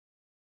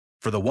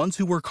For the ones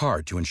who work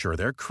hard to ensure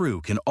their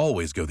crew can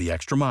always go the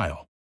extra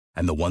mile,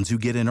 and the ones who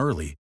get in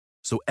early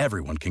so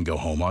everyone can go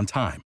home on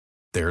time,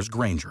 there's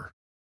Grainger,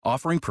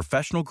 offering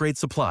professional-grade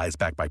supplies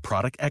backed by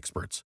product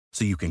experts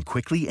so you can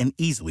quickly and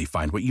easily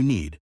find what you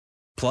need.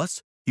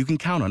 Plus, you can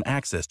count on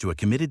access to a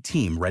committed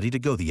team ready to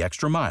go the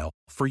extra mile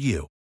for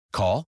you.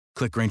 Call,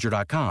 click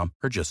Grainger.com,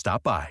 or just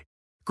stop by.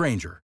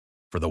 Grainger,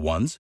 for the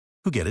ones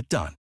who get it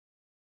done.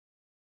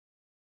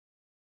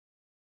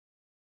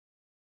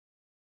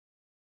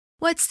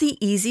 What's the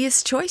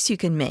easiest choice you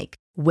can make?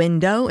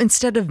 Window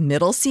instead of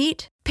middle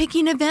seat?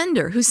 Picking a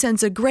vendor who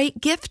sends a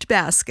great gift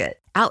basket?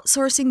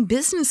 Outsourcing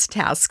business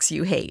tasks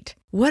you hate?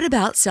 What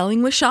about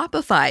selling with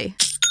Shopify?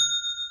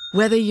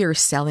 Whether you're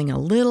selling a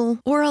little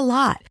or a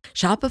lot,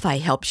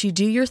 Shopify helps you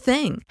do your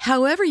thing,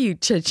 however you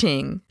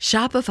cha-ching.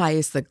 Shopify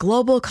is the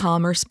global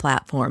commerce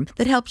platform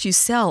that helps you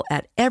sell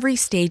at every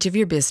stage of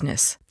your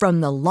business.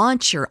 From the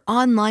launch your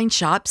online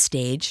shop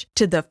stage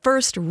to the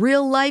first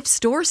real-life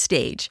store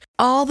stage,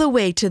 all the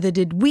way to the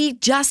did we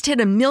just hit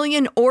a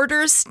million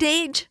orders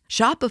stage.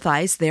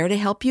 Shopify's there to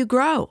help you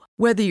grow.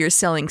 Whether you're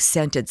selling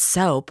scented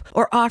soap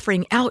or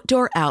offering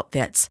outdoor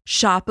outfits,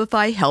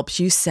 Shopify helps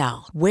you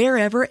sell.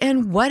 Wherever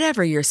and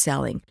whatever you're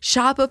selling,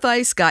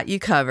 Shopify's got you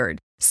covered.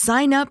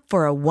 Sign up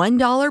for a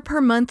 $1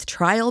 per month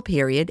trial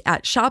period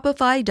at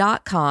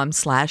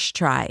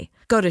shopify.com/try.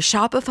 Go to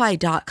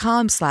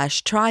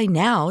shopify.com/try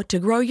now to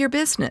grow your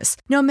business,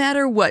 no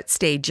matter what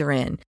stage you're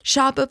in.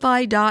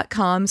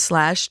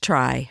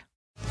 Shopify.com/try.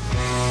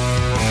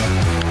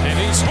 And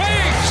he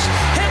swings,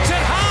 hits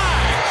it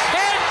high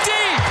and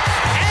deep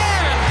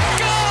and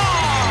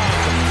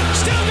gone.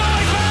 Still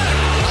going back.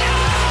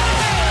 Oh!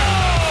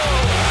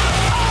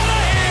 Out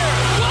of here.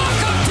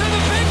 Welcome to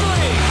the big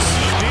leagues.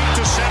 Deep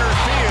to center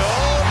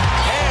field,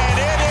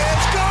 and it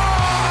is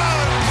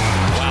gone.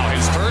 Wow,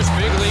 his first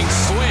big league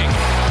swing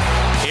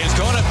is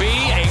going to be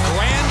a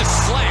grand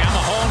slam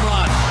home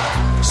run.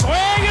 Swing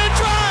and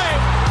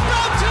drive.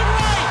 Belton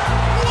right.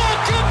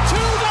 Welcome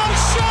to the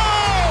show.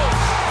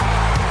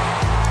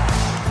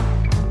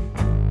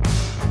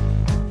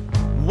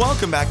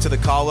 Welcome back to The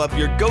Call Up,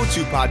 your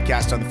go-to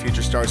podcast on the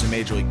future stars of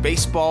Major League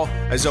Baseball.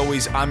 As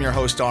always, I'm your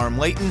host, Aram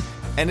Layton,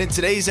 and in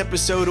today's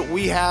episode,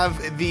 we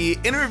have the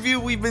interview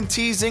we've been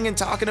teasing and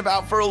talking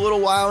about for a little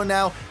while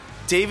now.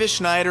 Davis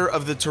Schneider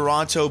of the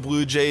Toronto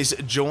Blue Jays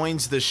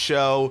joins the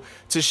show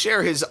to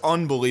share his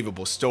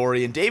unbelievable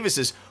story, and Davis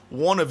is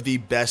one of the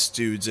best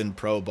dudes in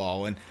pro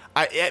ball, and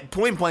at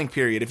point blank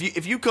period,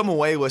 if you come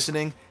away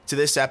listening to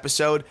this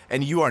episode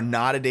and you are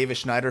not a Davis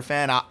Schneider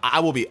fan, I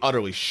will be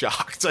utterly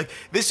shocked. Like,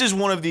 this is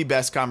one of the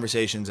best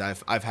conversations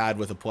I've had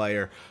with a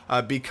player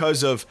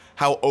because of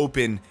how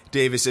open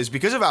Davis is,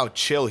 because of how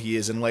chill he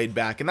is and laid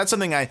back, and that's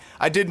something I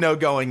did know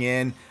going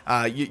in.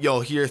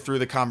 You'll hear through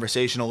the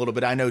conversation a little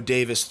bit. I know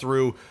Davis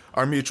through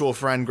our mutual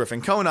friend Griffin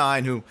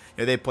Conine, who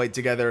they played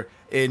together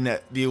in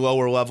the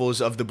lower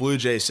levels of the Blue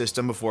Jays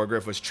system before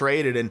Griff was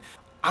traded, and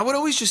I would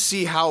always just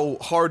see how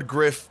hard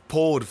Griff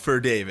pulled for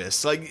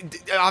Davis.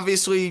 Like,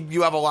 obviously,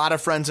 you have a lot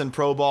of friends in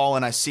pro ball,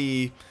 and I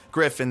see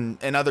Griff and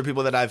other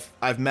people that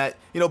I've met,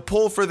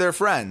 pull for their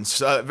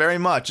friends very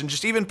much, and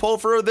just even pull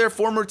for their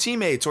former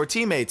teammates or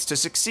teammates to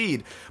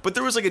succeed. But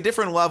there was like a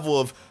different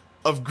level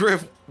of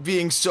Griff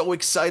being so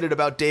excited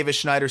about Davis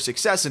Schneider's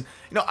success, and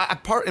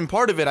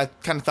part of it, I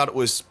kind of thought it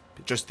was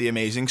just the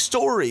amazing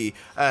story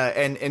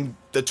and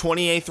the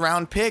 28th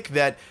round pick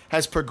that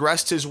has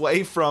progressed his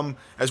way from,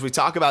 as we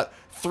talk about,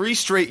 3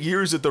 straight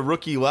years at the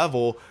rookie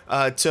level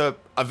to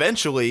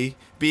eventually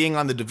being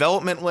on the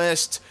development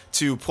list,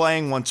 to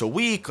playing once a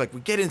week. Like, we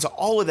get into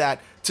all of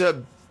that,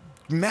 to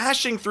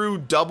mashing through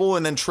double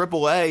and then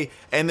triple A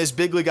and this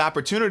big league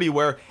opportunity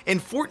where in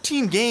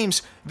 14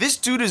 games, this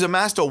dude has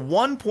amassed a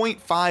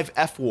 1.5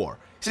 F-WAR.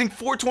 He's hitting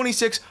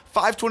 426,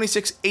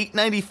 526,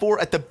 894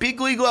 at the big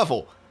league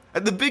level.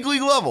 At the big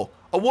league level,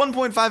 a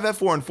 1.5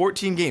 F-WAR in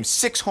 14 games,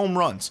 6 home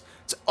runs.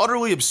 It's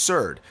utterly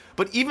absurd.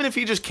 But even if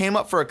he just came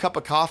up for a cup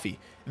of coffee,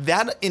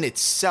 that in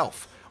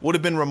itself would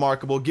have been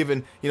remarkable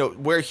given,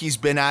 where he's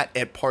been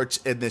at parts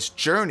in this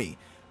journey.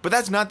 But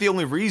that's not the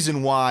only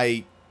reason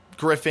why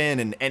Griffin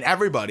and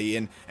everybody,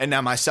 and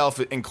now myself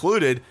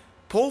included,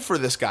 pull for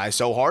this guy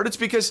so hard. It's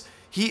because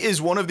he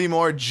is one of the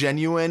more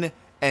genuine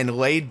and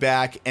laid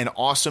back and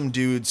awesome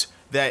dudes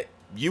that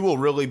you will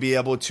really be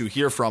able to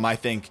hear from, I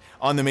think,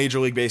 on the Major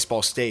League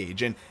Baseball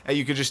stage. And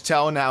you can just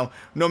tell now,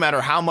 no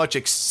matter how much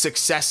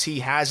success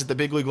he has at the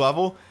big league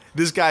level,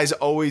 this guy's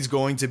always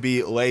going to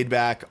be laid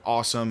back,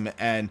 awesome,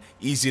 and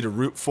easy to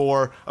root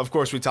for. Of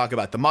course, we talk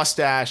about the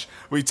mustache.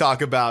 We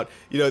talk about,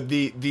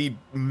 the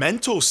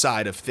mental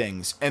side of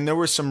things. And there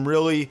were some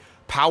really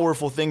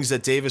powerful things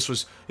that Davis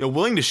was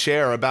willing to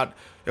share about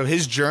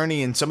his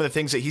journey and some of the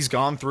things that he's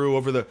gone through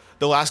over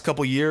the last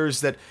couple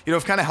years that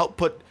have kind of helped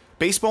put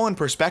baseball in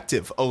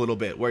perspective a little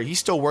bit, where he's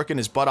still working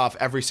his butt off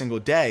every single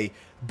day,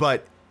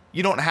 but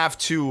you don't have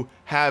to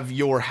have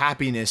your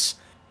happiness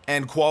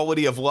and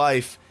quality of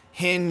life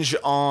hinge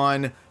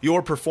on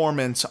your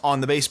performance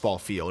on the baseball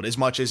field as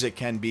much as it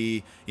can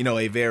be,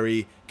 a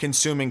very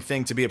consuming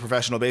thing to be a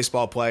professional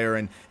baseball player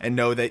and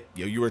know that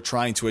you are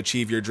trying to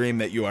achieve your dream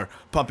that you are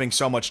pumping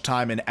so much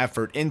time and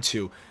effort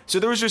into. So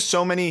there was just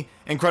so many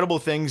incredible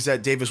things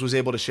that Davis was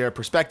able to share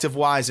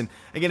perspective-wise. And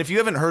again, if you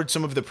haven't heard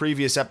some of the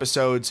previous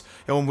episodes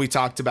when we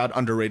talked about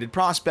underrated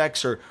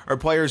prospects or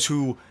players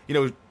who,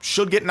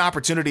 should get an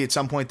opportunity at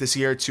some point this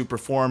year to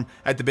perform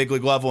at the big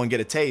league level and get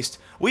a taste,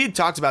 we had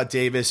talked about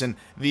Davis and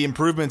the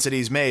improvements that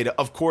he's made.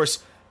 Of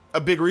course, a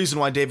big reason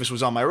why Davis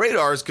was on my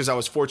radar is because I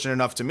was fortunate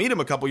enough to meet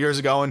him a couple years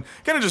ago and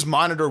kind of just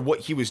monitor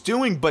what he was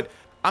doing. But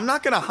I'm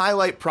not going to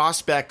highlight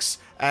prospects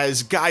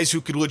as guys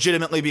who could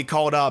legitimately be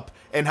called up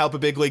and help a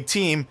big league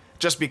team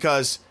just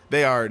because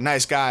they are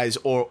nice guys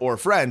or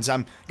friends.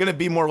 I'm going to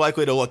be more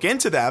likely to look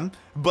into them,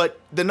 but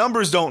the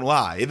numbers don't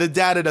lie. The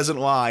data doesn't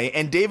lie.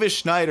 And Davis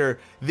Schneider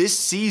this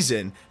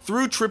season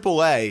through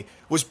AAA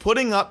was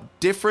putting up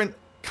different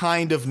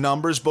kind of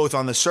numbers both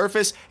on the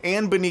surface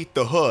and beneath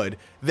the hood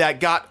that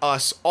got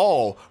us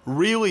all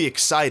really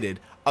excited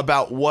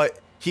about what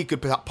he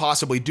could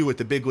possibly do at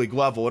the big league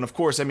level. And of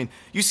course, I mean,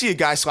 you see a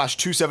guy slash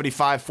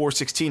 275,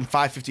 416,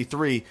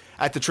 553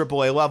 at the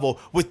AAA level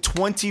with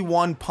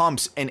 21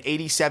 pumps in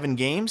 87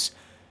 games.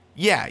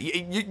 Yeah,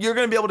 you're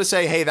going to be able to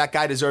say, hey, that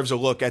guy deserves a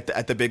look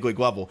at the big league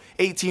level.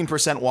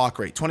 18% walk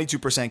rate,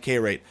 22% K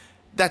rate.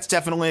 That's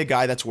definitely a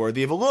guy that's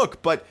worthy of a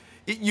look. But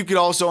you could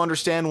also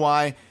understand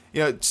why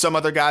some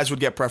other guys would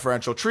get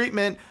preferential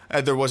treatment.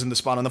 There wasn't the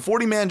spot on the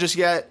 40-man just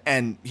yet,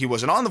 and he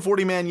wasn't on the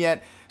 40-man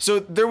yet. So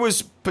there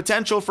was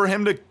potential for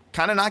him to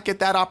kind of not get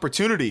that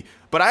opportunity.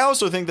 But I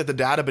also think that the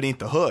data beneath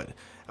the hood,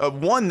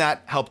 one,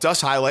 that helped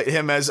us highlight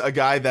him as a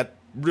guy that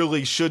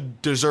really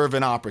should deserve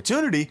an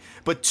opportunity.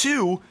 But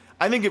two,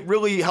 I think it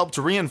really helped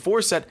to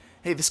reinforce that,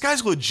 hey, this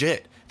guy's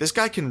legit. This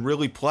guy can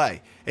really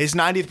play. His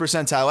 90th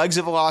percentile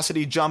exit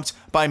velocity jumped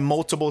by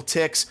multiple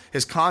ticks.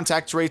 His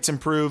contact rates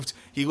improved.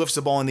 He lifts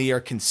the ball in the air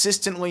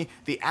consistently.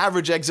 The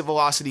average exit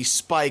velocity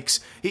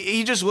spikes.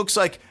 He just looks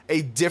like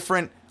a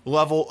different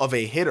level of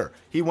a hitter.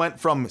 He went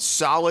from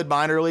solid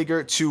minor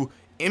leaguer to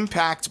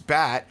impact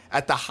bat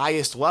at the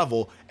highest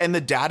level, and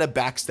the data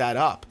backs that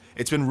up.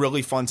 It's been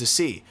really fun to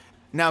see.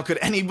 Now, could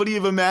anybody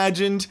have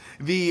imagined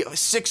the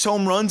 6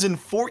 home runs in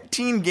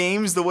 14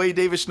 games the way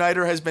Davis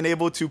Schneider has been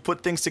able to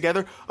put things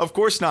together? Of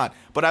course not.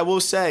 But I will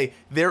say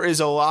there is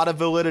a lot of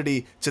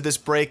validity to this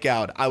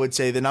breakout. I would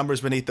say the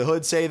numbers beneath the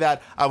hood say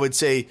that. I would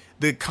say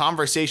the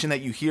conversation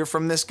that you hear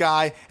from this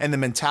guy and the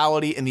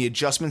mentality and the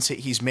adjustments that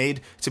he's made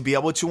to be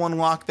able to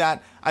unlock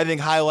that, I think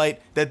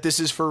highlight that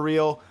this is for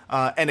real.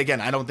 And again,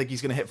 I don't think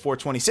he's going to hit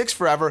 426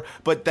 forever,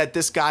 but that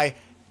this guy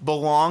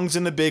belongs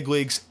in the big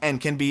leagues and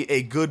can be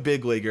a good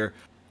big leaguer.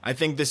 I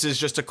think this is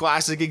just a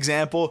classic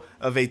example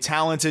of a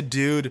talented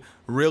dude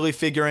really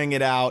figuring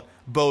it out,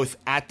 both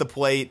at the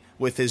plate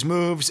with his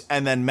moves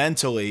and then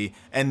mentally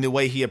and the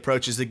way he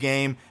approaches the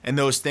game. And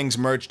those things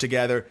merge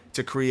together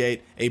to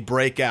create a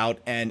breakout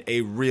and a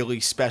really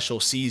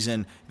special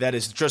season that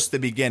is just the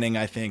beginning,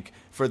 I think,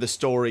 for the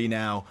story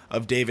now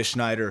of Davis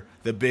Schneider,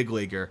 the big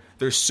leaguer.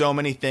 There's so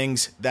many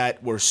things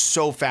that were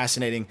so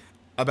fascinating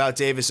about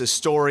Davis's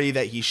story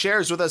that he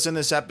shares with us in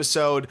this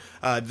episode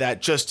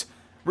that just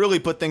really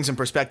put things in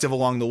perspective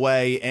along the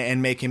way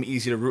and make him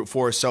easy to root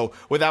for. So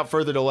without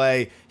further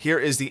delay, here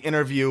is the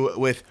interview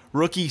with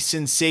rookie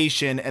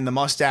sensation and the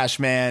mustache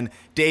man,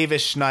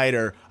 Davis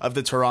Schneider of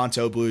the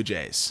Toronto Blue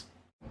Jays.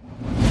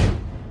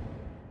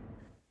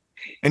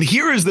 And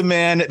here is the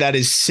man that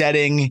is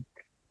setting,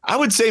 I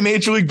would say,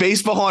 Major League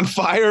Baseball on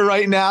fire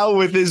right now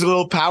with his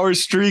little power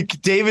streak,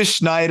 Davis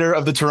Schneider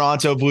of the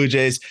Toronto Blue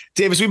Jays.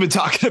 Davis, we've been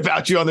talking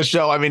about you on the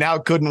show. I mean, how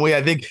couldn't we?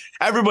 I think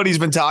everybody's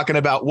been talking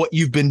about what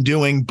you've been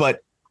doing,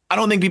 but I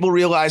don't think people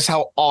realize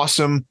how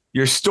awesome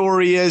your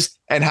story is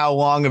and how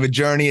long of a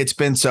journey it's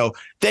been. So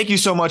thank you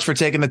so much for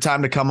taking the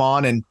time to come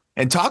on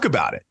and talk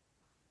about it.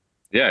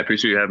 Yeah, I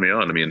appreciate you having me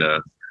on. I mean, I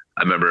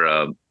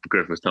remember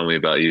Griff was telling me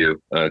about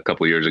you a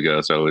couple of years ago,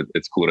 so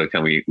it's cool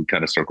to we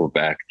kind of circle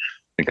back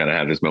and kind of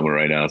have this moment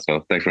right now.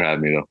 So thanks for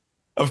having me, though.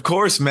 Of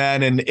course,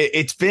 man. And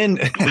it's been,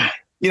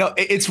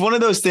 it's one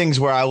of those things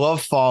where I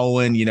love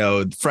following,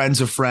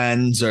 friends of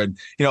friends or,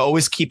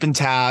 always keeping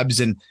tabs.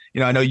 And,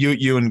 I know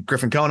you and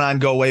Griffin Conan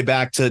go way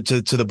back to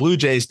the Blue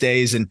Jays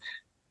days. And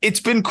it's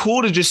been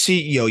cool to just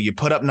see, you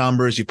put up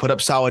numbers, you put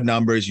up solid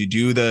numbers, you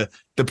do the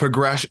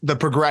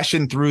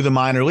progression through the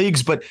minor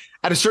leagues. But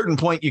at a certain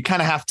point, you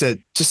kind of have to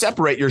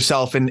separate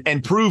yourself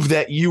and prove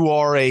that you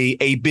are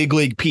a big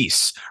league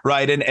piece,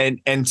 right?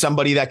 And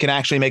somebody that can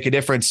actually make a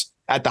difference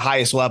at the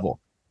highest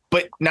level.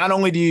 But not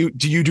only do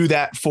you do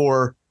that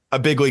for a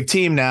big league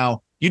team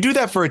now, you do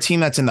that for a team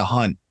that's in the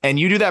hunt. And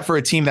you do that for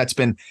a team that's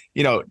been,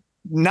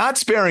 not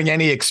sparing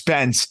any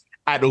expense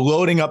at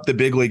loading up the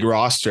big league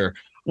roster.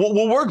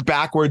 We'll work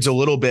backwards a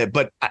little bit,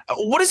 but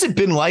what has it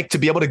been like to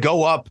be able to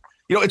go up?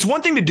 It's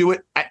one thing to do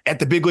it at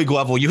the big league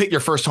level. You hit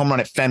your first home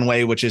run at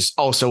Fenway, which is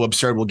also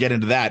absurd. We'll get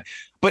into that.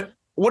 But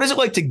what is it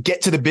like to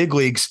get to the big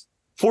leagues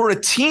for a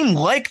team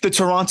like the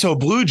Toronto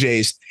Blue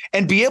Jays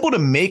and be able to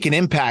make an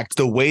impact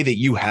the way that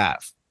you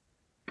have?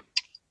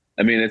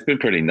 I mean, it's been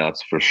pretty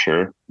nuts for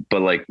sure.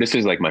 But like, this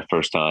is like my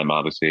first time.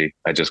 Obviously,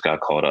 I just got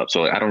called up,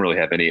 so like, I don't really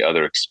have any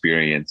other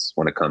experience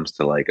when it comes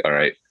to like, all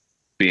right,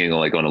 being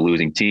like on a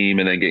losing team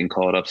and then getting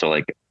called up. So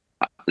like,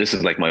 this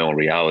is like my own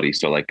reality.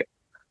 So like,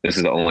 this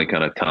is the only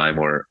kind of time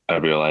where I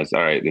realized,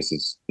 all right, this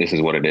is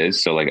what it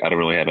is. So like, I don't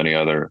really have any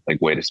other like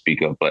way to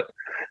speak of, but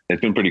it's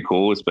been pretty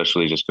cool,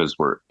 especially just because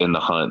we're in the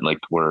hunt. Like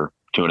we're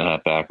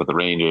 2.5 back with the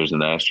Rangers and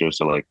the Astros.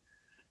 So like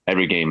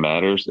every game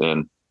matters.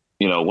 And,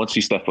 you know, once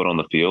you step foot on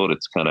the field,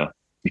 it's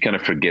you kind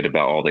of forget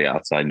about all the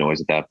outside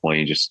noise at that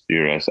point.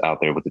 You're just out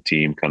there with the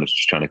team, kind of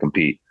just trying to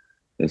compete.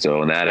 And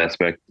so in that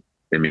aspect,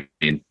 I mean,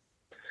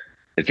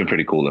 it's been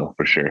pretty cool though,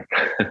 for sure.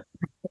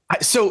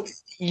 So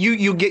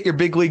you get your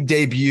big league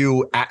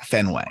debut at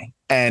Fenway.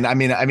 And I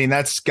mean,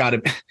 that's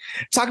gotta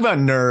talk about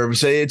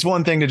nerves. It's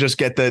one thing to just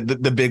get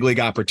the big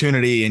league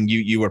opportunity. And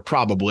you were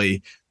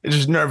probably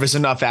just nervous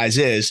enough as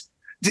is.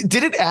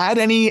 Did it add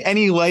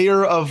any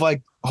layer of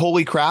like,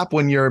 holy crap,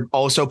 when you're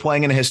also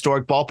playing in a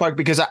historic ballpark?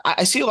 Because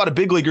I see a lot of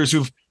big leaguers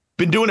who've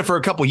been doing it for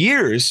a couple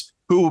years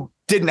who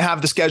didn't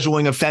have the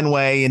scheduling of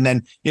Fenway and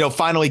then, you know,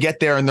 finally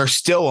get there and they're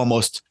still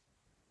almost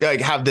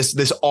like have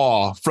this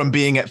awe from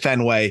being at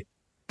Fenway.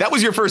 That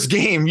was your first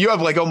game. You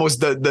have like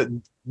almost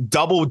the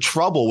double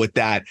trouble with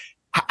that.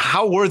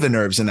 How were the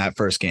nerves in that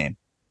first game?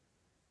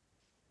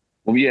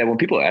 Well, yeah, when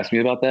people ask me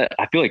about that,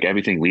 I feel like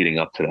everything leading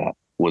up to that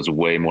was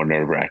way more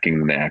nerve-wracking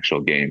than the actual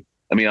game.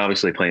 I mean,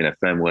 obviously playing at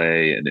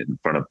Fenway and in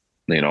front of,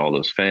 you know, all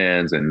those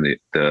fans and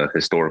the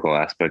historical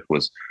aspect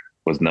was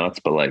nuts.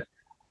 But like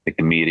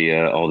the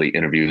media, all the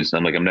interviews,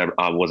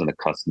 I wasn't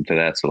accustomed to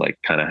that. So like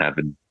kind of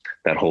having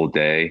that whole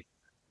day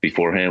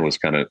beforehand was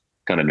kind of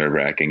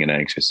nerve-wracking and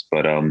anxious.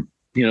 But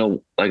you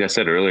know, like I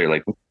said earlier,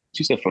 like once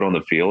you set foot on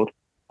the field,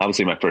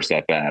 obviously my first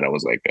at bat, I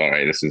was like, all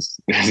right, this is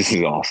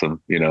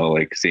awesome. You know,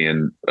 like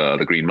seeing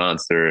the Green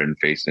Monster and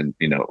facing,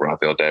 you know,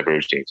 Rafael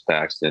Devers, James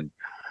Paxton,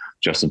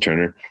 Justin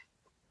Turner.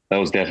 That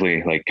was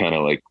definitely like kind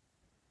of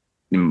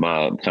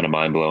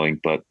mind blowing.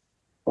 But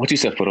once you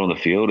set foot on the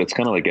field, it's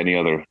kind of like any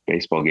other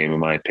baseball game, in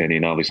my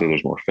opinion. Obviously,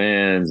 there's more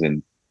fans,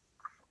 and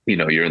you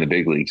know, you're in the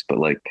big leagues, but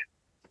like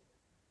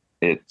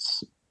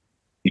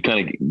you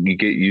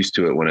get used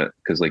to it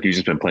because like you've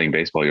just been playing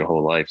baseball your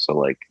whole life, so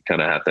like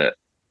kind of have to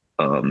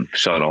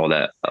shun all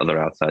that other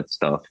outside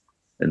stuff.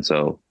 And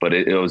so, but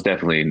it was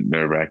definitely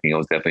nerve-wracking. I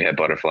was definitely had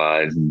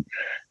butterflies and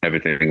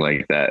everything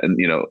like that. And,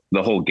 you know,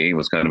 the whole game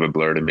was kind of a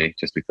blur to me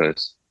just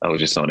because I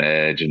was just on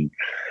edge and,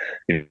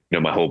 you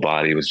know, my whole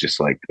body was just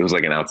like, it was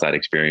like an outside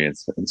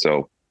experience. And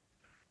so,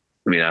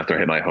 I mean, after I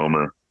hit my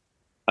homer,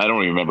 I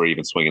don't even remember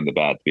even swinging the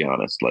bat, to be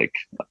honest. Like,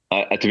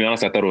 to be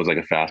honest, I thought it was like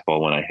a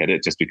fastball when I hit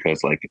it just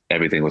because like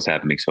everything was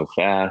happening so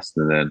fast.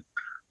 And then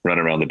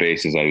running around the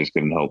bases, I just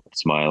couldn't help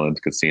smiling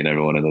because seeing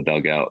everyone in the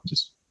dugout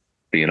just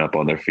being up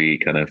on their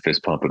feet, kind of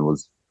fist pumping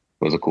was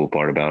a cool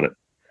part about it.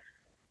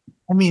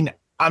 I mean,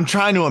 I'm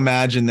trying to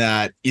imagine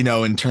that, you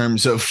know, in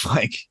terms of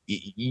like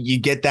you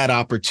get that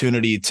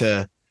opportunity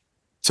to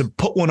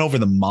put one over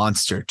the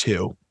monster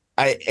too.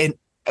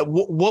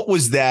 What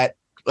was that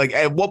like?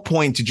 At what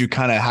point did you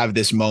kind of have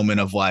this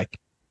moment of like,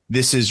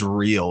 this is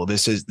real?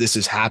 This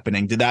is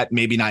happening. Did that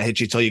maybe not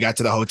hit you till you got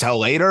to the hotel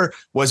later?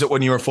 Was it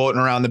when you were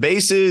floating around the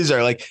bases,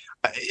 or like,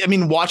 I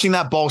mean, watching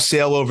that ball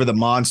sail over the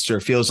monster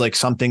feels like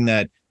something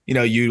that, you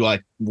know, you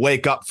like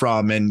wake up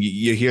from and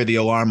you hear the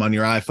alarm on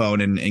your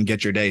iPhone and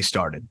get your day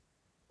started.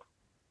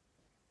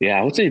 Yeah,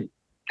 I would say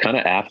kind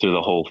of after the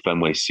whole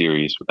Fenway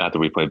series, after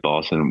we played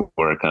Boston,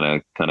 where it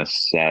kind of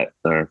sat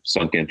or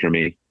sunk in for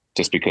me,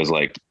 just because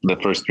like the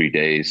first 3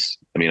 days,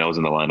 I mean, I was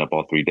in the lineup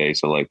all 3 days.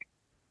 So like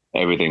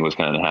everything was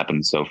kind of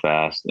happening so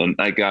fast. And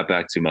I got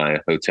back to my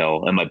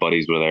hotel and my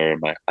buddies were there.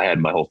 I had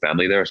my whole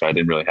family there. So I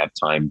didn't really have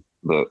time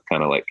to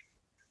kind of like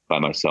by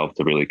myself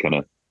to really kind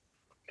of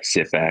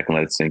sit back and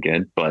let it sink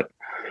in. But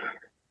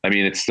I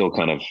mean, it's still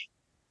kind of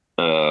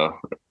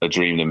a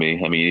dream to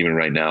me. I mean, even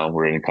right now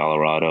we're in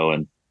Colorado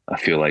and I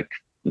feel like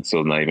it's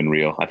still not even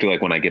real. I feel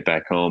like when I get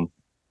back home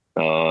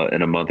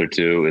in a month or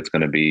two, it's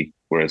going to be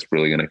where it's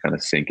really going to kind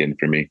of sink in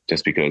for me,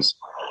 just because,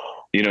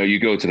 you know, you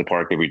go to the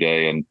park every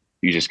day and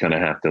you just kind of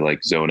have to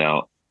like zone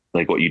out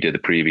like what you did the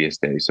previous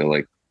day. So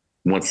like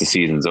once the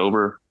season's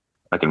over,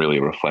 I can really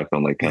reflect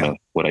on like kind of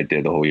what I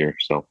did the whole year.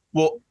 So,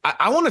 well,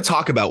 I want to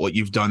talk about what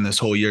you've done this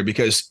whole year,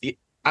 because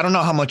I don't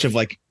know how much of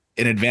like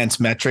an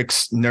advanced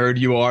metrics nerd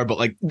you are, but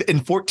like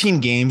in 14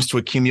 games to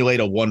accumulate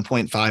a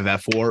 1.5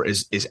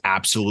 F4 is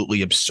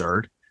absolutely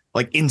absurd.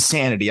 Like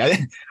insanity.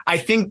 I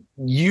think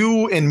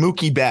you and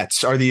Mookie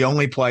Betts are the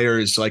only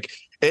players like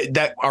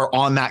that are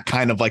on that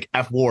kind of like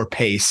F4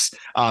 pace.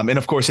 And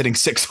of course, hitting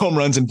 6 home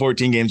runs in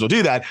 14 games will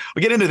do that.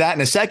 We'll get into that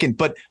in a second,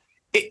 but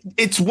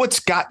it's what's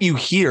got you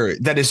here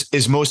that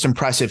is most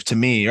impressive to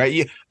me,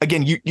 right?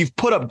 You've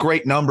put up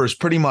great numbers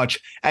pretty much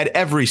at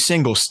every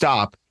single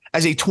stop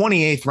as a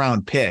 28th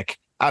round pick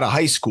out of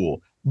high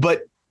school.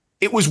 But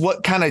it was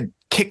what kind of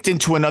kicked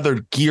into another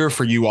gear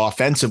for you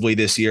offensively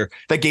this year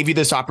that gave you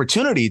this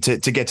opportunity to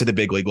get to the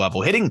big league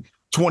level, hitting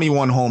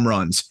 21 home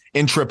runs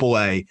in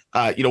AAA,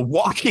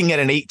 walking at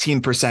an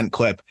 18%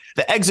 clip.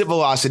 The exit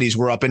velocities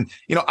were up. And,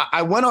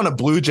 I went on a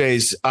Blue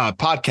Jays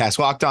podcast,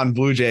 Locked On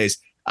Blue Jays,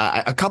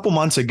 a couple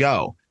months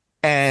ago,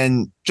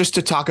 and just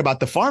to talk about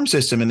the farm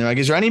system. And they're like,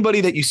 is there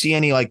anybody that you see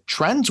any like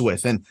trends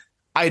with? And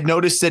I had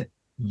noticed that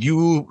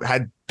you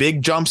had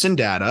big jumps in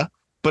data,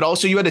 but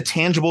also you had a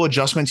tangible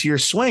adjustment to your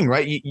swing,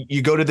 right?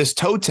 You go to this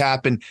toe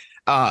tap, and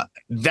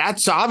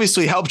that's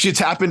obviously helped you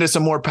tap into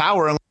some more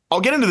power. And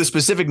I'll get into the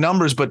specific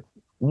numbers, but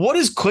what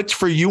has clicked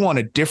for you on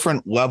a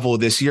different level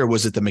this year?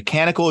 Was it the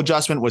mechanical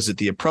adjustment? Was it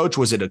the approach?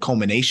 Was it a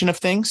culmination of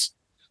things?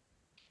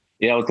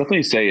 Yeah, I would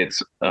definitely say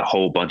it's a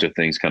whole bunch of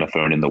things kind of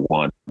thrown into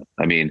one.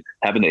 I mean,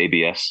 having the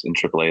ABS in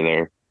AAA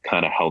there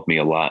kind of helped me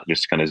a lot,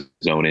 just kind of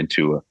zone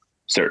into a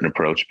certain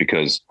approach,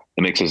 because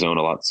it makes the zone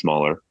a lot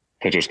smaller.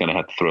 Pitcher's going to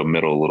have to throw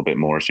middle a little bit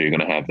more, so you're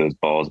going to have those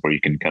balls where you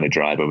can kind of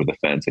drive over the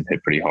fence and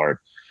hit pretty hard.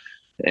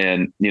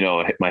 And,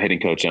 my hitting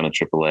coach down in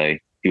AAA,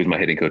 he was my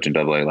hitting coach in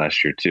AA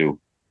last year too.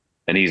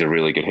 And he's a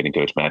really good hitting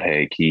coach, Matt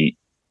Haig.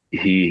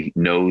 He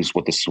knows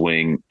what the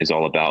swing is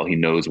all about. He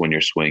knows when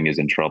your swing is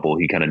in trouble.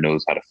 He kind of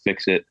knows how to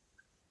fix it.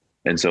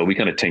 And so we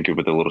kind of tinkered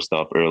with the little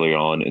stuff earlier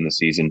on in the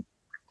season.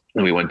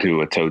 And we went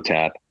to a toe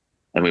tap,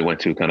 and we went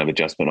to kind of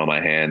adjustment on my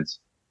hands.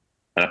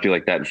 And I feel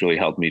like that's really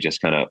helped me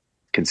just kind of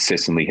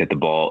consistently hit the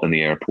ball in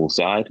the air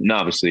poolside. And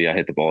obviously I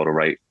hit the ball to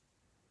right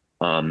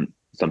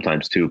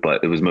sometimes too,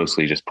 but it was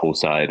mostly just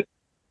poolside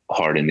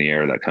hard in the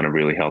air that kind of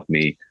really helped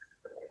me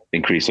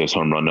increase those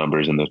home run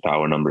numbers and those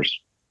power numbers.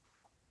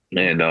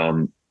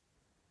 And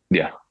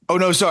yeah. Oh,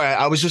 no, sorry.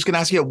 I was just going to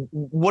ask you,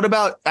 what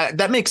about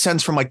that makes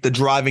sense from like the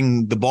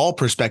driving the ball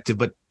perspective,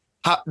 but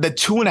the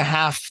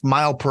 2.5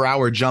 mile per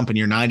hour jump in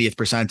your 90th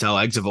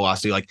percentile exit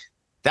velocity, like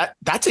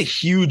that's a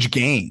huge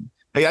gain.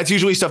 Like, that's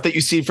usually stuff that you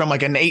see from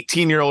like an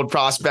 18-year-old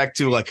prospect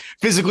to like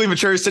physically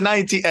matures to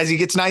 19 as he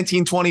gets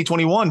 19, 20,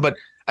 21. But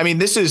I mean,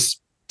 this is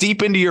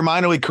deep into your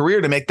minor league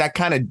career to make that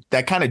kind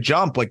of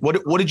jump. Like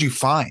what did you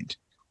find?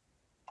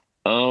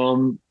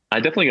 I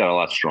definitely got a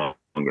lot stronger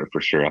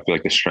for sure. I feel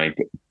like the strength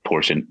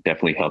portion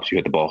definitely helps you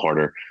hit the ball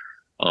harder.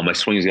 My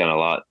swing's gotten a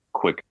lot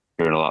quicker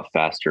and a lot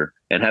faster,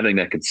 and having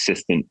that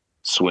consistent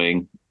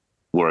swing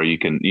where you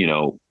can,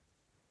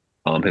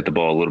 hit the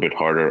ball a little bit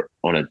harder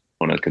on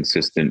a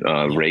consistent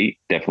rate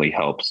definitely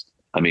helps.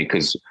 I mean,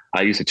 because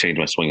I used to change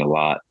my swing a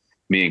lot.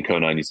 Me and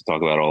Conan used to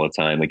talk about it all the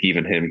time. Like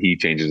even him, he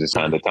changes his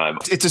time to time.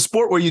 It's a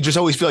sport where you just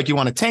always feel like you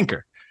want to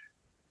tinker.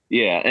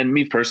 Yeah. And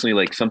me personally,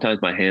 like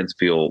sometimes my hands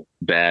feel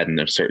bad in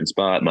a certain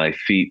spot. My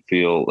feet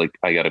feel like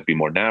I got to be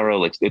more narrow.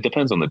 Like it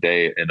depends on the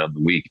day and on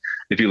the week.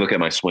 If you look at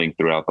my swing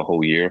throughout the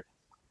whole year,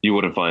 you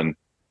wouldn't find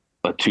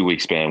a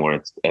 2-week span where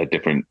it's a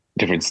different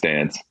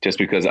stance, just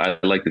because I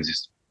like to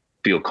just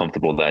feel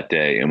comfortable that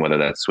day. And whether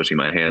that's switching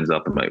my hands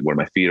up and where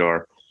my feet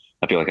are,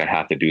 I feel like I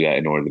have to do that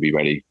in order to be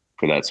ready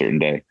for that certain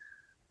day.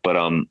 But,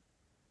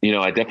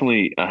 I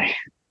definitely,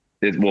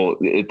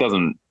 it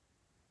doesn't,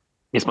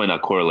 this might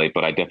not correlate,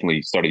 but I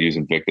definitely started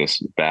using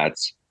Victus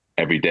bats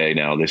every day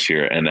now this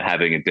year, and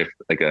having a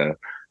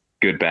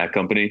good bat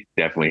company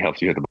definitely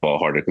helps you hit the ball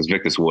harder, because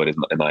Victus wood,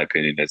 in my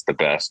opinion, is the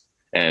best.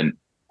 And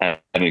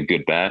having a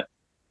good bat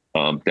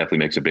definitely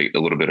makes a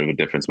little bit of a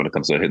difference when it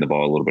comes to hitting the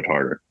ball a little bit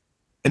harder.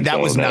 And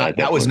that was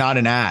not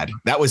an ad.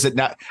 That was it.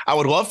 Not, I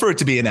would love for it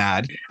to be an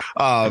ad.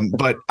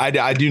 But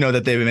I do know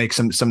that they make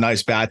some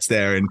nice bats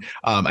there. And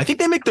I think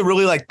they make the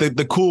really like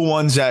the cool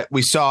ones that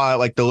we saw at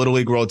like the Little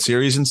League World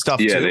Series and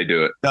stuff. Yeah, too. they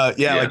do it.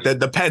 Like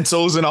the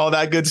pencils and all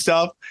that good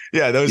stuff.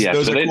 Yeah, those so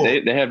are cool.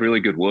 They have really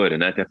good wood,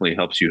 and that definitely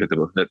helps you hit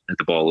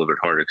the ball a little bit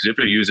harder. Because if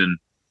you're using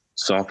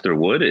softer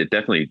wood, it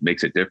definitely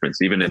makes a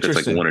difference, even if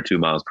it's like 1 or 2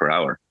 miles per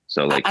hour.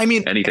 So like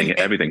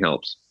everything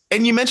helps.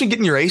 And you mentioned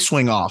getting your A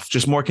swing off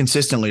just more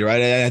consistently,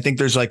 right? I think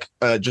there's like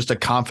just a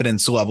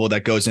confidence level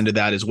that goes into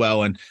that as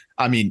well. And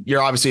I mean,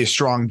 you're obviously a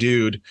strong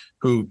dude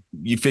who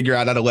you figure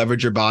out how to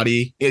leverage your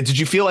body. Did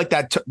you feel like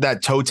that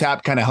toe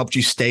tap kind of helped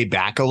you stay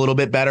back a little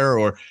bit better,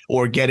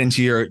 or get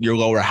into your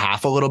lower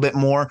half a little bit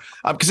more?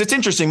 Because it's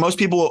interesting. Most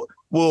people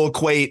will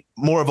equate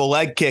more of a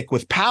leg kick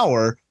with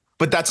power,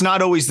 but that's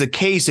not always the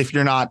case if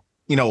you're not,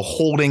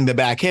 holding the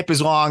back hip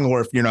as long, or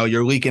if,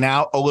 you're leaking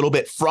out a little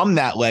bit from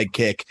that leg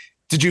kick.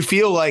 Did you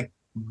feel like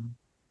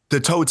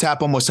the toe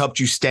tap almost helped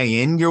you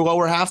stay in your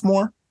lower half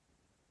more?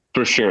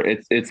 For sure.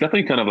 It's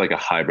definitely kind of like a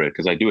hybrid,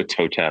 because I do a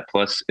toe tap.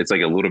 Plus it's like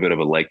a little bit of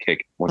a leg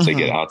kick once they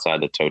get outside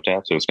the toe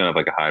tap. So it's kind of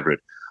like a hybrid.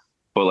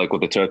 But like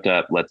what the toe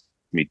tap lets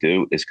me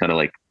do is kind of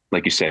like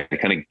you said, I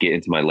kind of get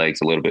into my legs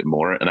a little bit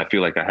more. And I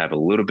feel like I have a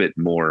little bit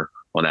more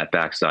on that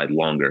backside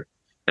longer.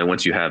 And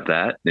once you have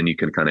that, then you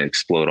can kind of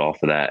explode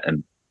off of that.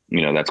 And,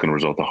 that's going to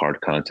result in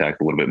hard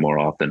contact a little bit more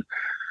often.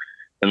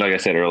 And like I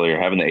said earlier,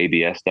 having the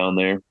ABS down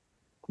there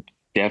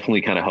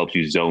definitely kind of helps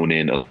you zone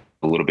in a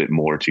little bit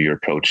more to your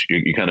approach.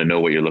 You kind of know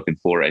what you're looking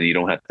for, and you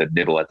don't have to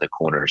nibble at the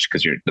corners,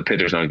 because the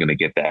pitcher's not going to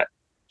get that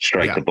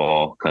strike the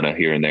ball kind of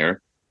here and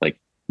there. Like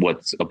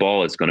what's a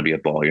ball is going to be a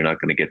ball. You're not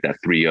going to get that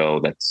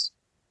 3-0 that's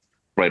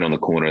right on the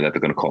corner that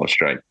they're going to call a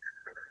strike.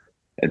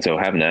 And so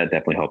having that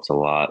definitely helps a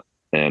lot.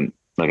 And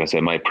like I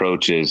said, my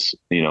approach is,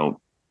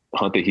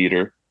 hunt the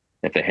heater.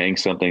 If they hang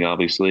something,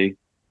 obviously,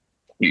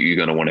 you're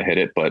going to want to hit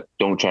it, but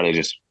don't try to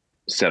just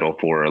settle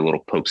for a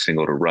little poke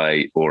single to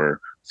right or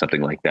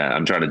something like that.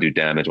 I'm trying to do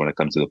damage when it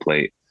comes to the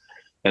plate.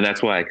 And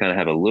that's why I kind of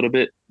have a little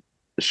bit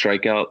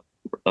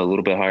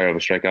higher of a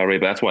strikeout rate.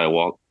 But that's why I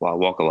walk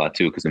a lot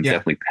too, because I'm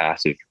definitely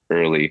passive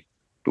early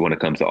when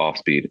it comes to off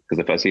speed. Because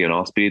if I see an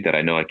off speed that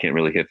I know I can't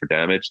really hit for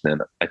damage,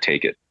 then I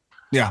take it.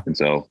 Yeah. And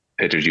so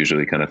pitchers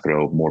usually kind of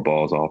throw more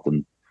balls off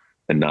than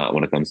not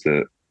when it comes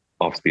to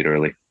off speed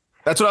early.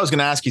 That's what I was going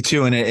to ask you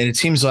too. And it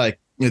seems like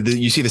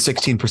you see the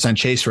 16%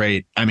 chase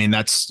rate. I mean,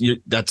 that's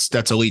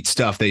elite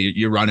stuff that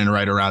you're running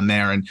right around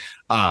there. And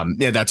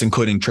that's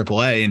including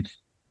AAA. And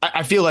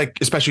I feel like,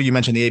 especially you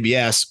mentioned the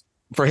ABS,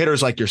 for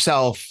hitters like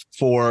yourself,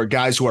 for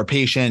guys who are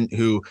patient,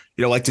 who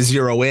like to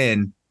zero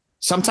in,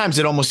 sometimes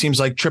it almost seems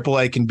like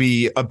AAA can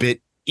be a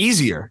bit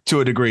easier to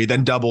a degree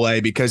than AA,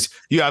 because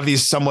you have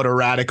these somewhat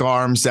erratic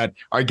arms that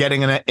are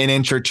getting an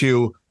inch or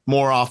two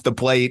more off the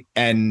plate.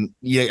 And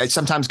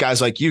sometimes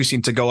guys like you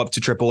seem to go up to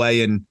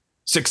AAA and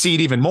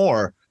succeed even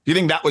more. Do you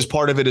think that was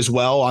part of it as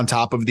well, on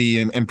top of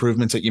the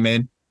improvements that you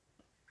made?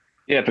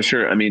 Yeah, for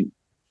sure. I mean,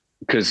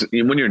 because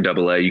when you're in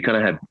AA,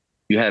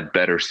 you have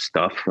better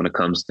stuff when it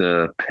comes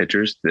to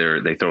pitchers.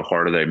 They throw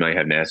harder. They might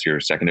have nastier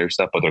secondary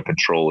stuff, but their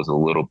control is a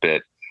little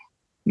bit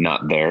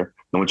not there.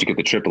 And once you get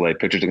the AAA,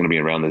 pitchers are going to be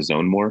around the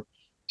zone more.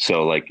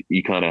 So like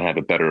you kind of have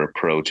a better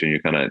approach, and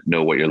you kind of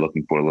know what you're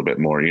looking for a little bit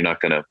more. You're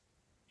not going to,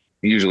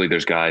 usually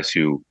there's guys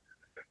who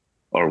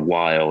are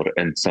wild,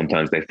 and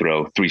sometimes they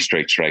throw 3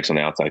 straight strikes on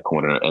the outside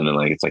corner, and then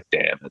like it's like,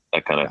 damn,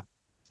 that kind of,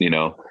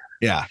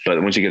 Yeah.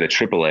 But once you get a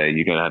AAA,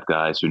 you're gonna have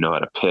guys who know how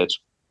to pitch,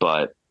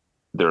 but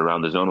they're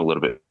around the zone a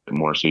little bit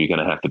more, so you're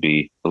gonna have to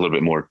be a little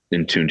bit more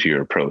in tune to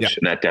your approach,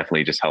 and that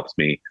definitely just helps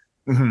me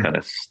kind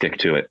of stick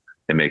to it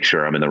and make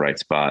sure I'm in the right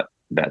spot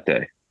that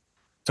day.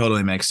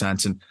 Totally makes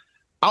sense. And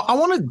I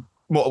want to.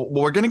 Well,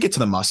 we're going to get to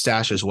the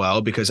mustache as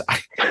well, because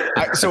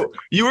so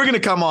you were going to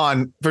come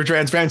on, for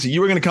transparency,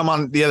 you were going to come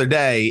on the other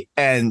day,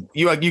 and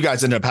you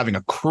guys ended up having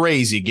a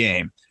crazy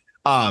game.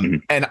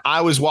 And I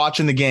was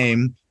watching the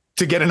game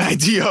to get an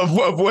idea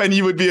of when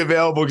you would be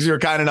available, because you were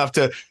kind enough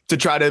to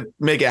try to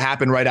make it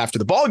happen right after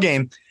the ball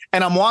game.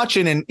 And I'm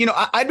watching, and,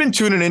 I'd been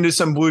tuning into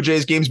some Blue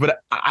Jays games,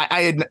 but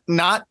I had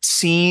not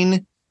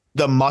seen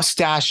the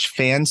mustache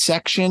fan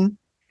section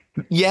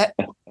yet.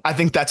 I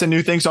think that's a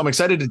new thing. So I'm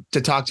excited to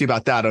talk to you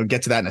about that. I'll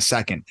get to that in a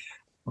second.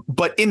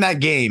 But in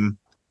that game,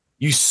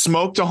 you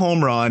smoked a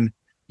home run.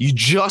 You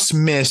just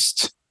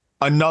missed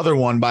another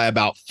one by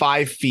about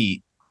 5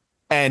 feet.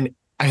 And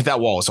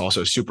that wall is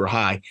also super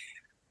high.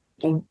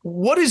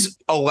 What has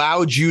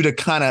allowed you to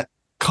kind of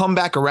come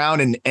back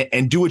around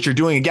and do what you're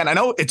doing again? I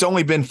know it's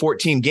only been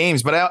 14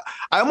 games, but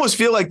I almost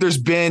feel like there's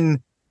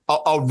been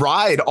a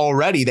ride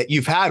already that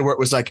you've had where it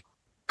was like,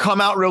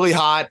 come out really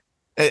hot.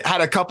 It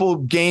had a couple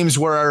games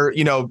where,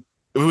 it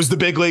was the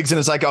big leagues, and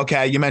it's like,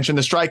 okay, you mentioned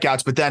the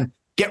strikeouts, but then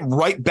get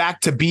right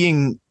back to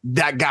being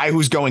that guy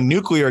who's going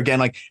nuclear again.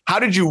 Like, how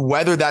did you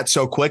weather that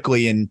so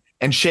quickly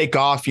and shake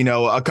off,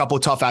 a couple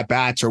of tough at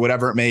bats or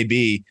whatever it may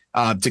be,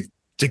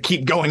 to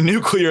keep going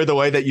nuclear the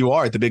way that you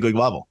are at the big league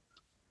level?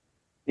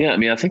 Yeah. I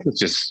mean, I think that's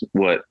just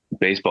what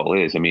baseball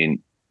is. I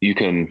mean, you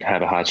can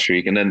have a hot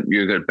streak, and then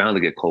you're bound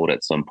to get cold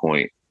at some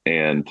point.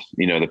 And,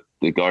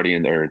 the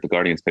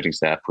Guardians pitching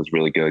staff was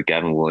really good.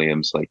 Gavin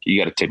Williams, like, you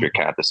got to tip your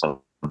cap to some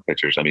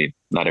pitchers. I mean,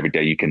 not every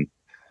day you can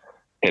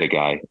hit a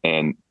guy.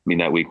 And I mean,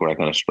 that week where I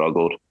kind of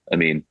struggled, I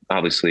mean,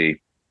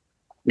 obviously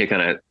they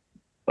kind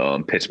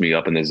of pitched me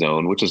up in the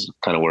zone, which is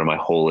kind of where my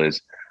hole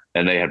is.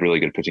 And they have really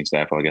good pitching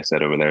staff, like I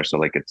said, over there. So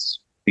like,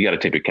 you got to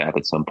tip your cap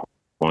at some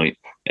point.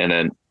 And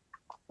then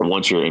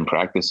once you're in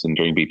practice and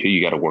during BP,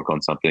 you got to work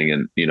on something.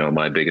 And,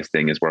 my biggest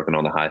thing is working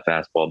on the high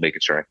fastball,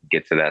 making sure I can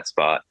get to that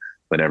spot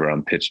whenever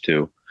I'm pitched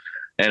to.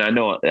 And I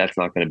know that's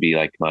not going to be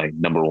like my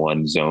number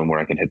one zone where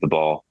I can hit the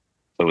ball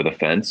over the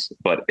fence,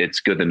 but it's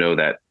good to know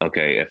that,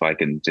 okay, if I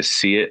can just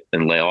see it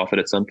and lay off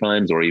it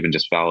sometimes, or even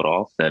just foul it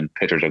off, then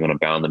pitchers are going to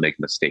bound to make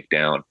a mistake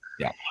down.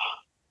 Yeah.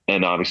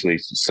 And obviously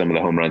some of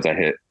the home runs I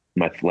hit,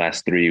 my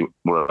last 3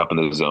 were up in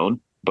the zone,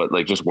 but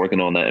like just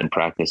working on that in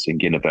practice and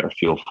getting a better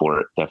feel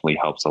for it definitely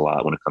helps a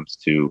lot when it comes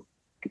to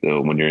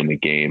when you're in the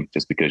game,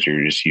 just because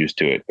you're just used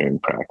to it during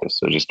practice.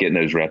 So just getting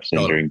those reps in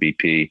during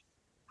BP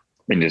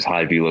and just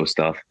high velo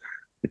stuff,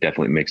 it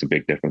definitely makes a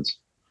big difference.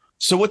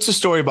 So what's the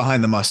story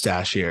behind the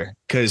mustache here?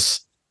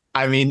 Because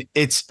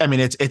it's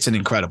an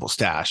incredible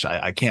stash.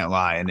 I can't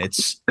lie. And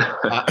it's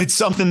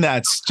something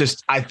that's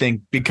just, I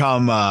think,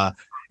 become,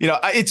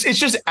 it's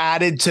just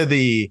added to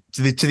the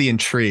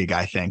intrigue,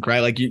 I think,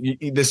 right? Like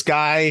this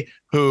guy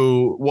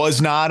who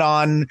was not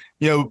on,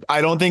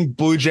 I don't think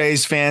Blue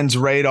Jays fans'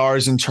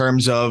 radars in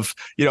terms of,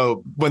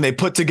 when they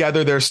put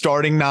together their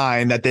starting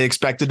 9 that they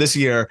expected this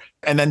year.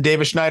 And then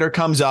Davis Schneider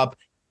comes up,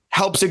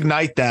 helps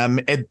ignite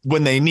them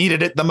when they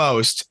needed it the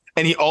most.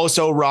 And he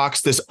also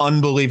rocks this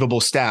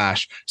unbelievable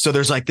stash. So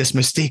there's like this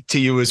mystique to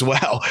you as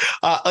well.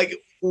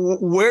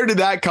 Where did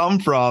that come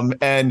from?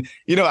 And,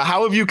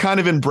 how have you kind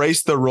of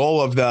embraced the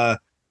role of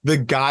the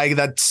guy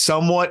that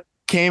somewhat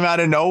came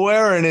out of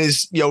nowhere and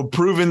is,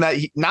 proven that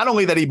not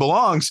only that he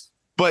belongs,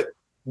 but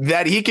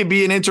that he could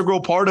be an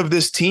integral part of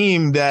this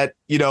team that,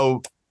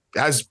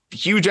 has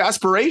huge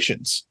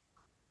aspirations.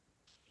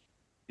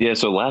 Yeah.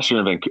 So last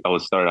year, I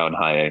was started out in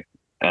high A,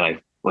 and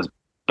I was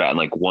batting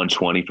like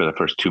 120 for the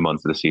first 2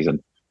 months of the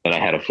season. And I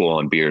had a full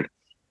on beard,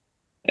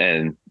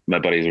 and my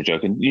buddies were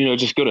joking,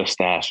 just go to a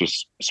stash,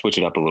 just switch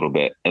it up a little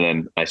bit. And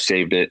then I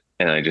shaved it,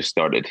 and I just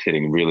started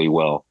hitting really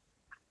well.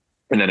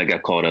 And then I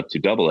got called up to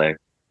Double A,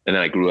 and then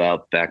I grew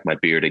out back my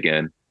beard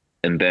again.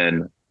 And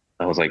then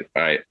I was like,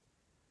 all right,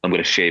 I'm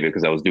going to shave it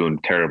because I was doing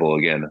terrible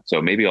again.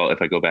 So maybe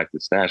if I go back to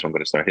the stash, I'm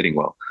going to start hitting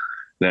well.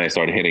 Then I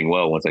started hitting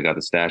well once I got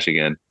the stash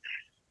again.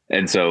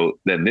 And so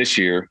then this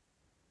year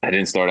I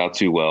didn't start out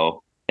too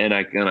well. And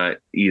I kind of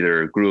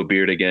either grew a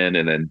beard again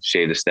and then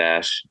shaved the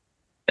stash.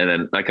 And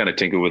then I kind of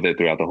tinkered with it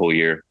throughout the whole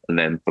year. And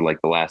then for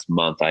like the last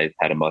month, I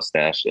had a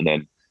mustache. And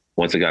then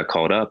once it got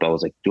called up, I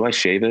was like, do I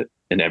shave it?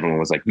 And everyone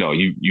was like, no,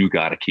 you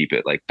got to keep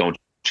it. Like, don't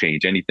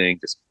change anything.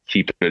 Just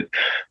keep it.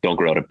 Don't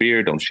grow out a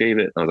beard. Don't shave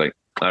it. I was like,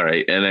 all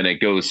right. And then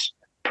it goes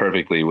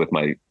perfectly with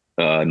my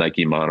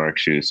Nike Monarch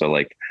shoes. So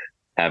like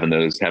having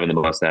the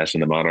mustache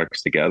and the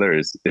Monarchs together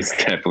is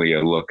definitely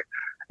a look.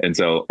 And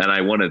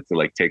I wanted to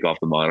like take off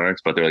the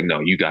Monarchs, but they're like, no,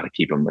 you got to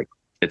keep them. Like,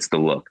 it's the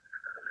look.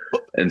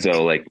 And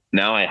so like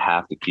now I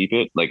have to keep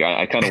it. Like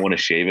I kind of want to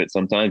shave it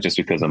sometimes just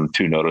because I'm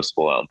too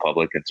noticeable out in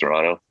public in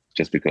Toronto,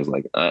 just because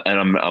like, and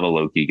I'm a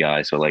low key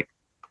guy. So like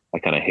I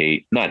kind of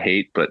not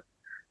hate, but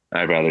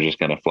I'd rather just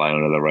kind of fly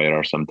under the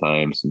radar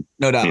sometimes. And,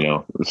 no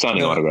doubt.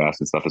 Signing autographs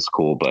and stuff is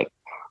cool, but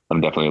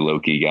I'm definitely a low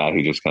key guy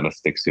who just kind of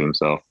sticks to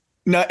himself.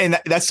 No, and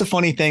that's the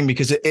funny thing,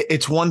 because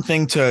it's one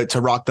thing to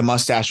rock the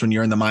mustache when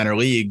you're in the minor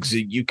leagues.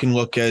 You can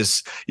look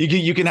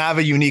you can have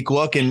a unique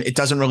look, and it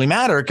doesn't really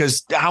matter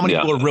because how many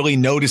people are really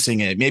noticing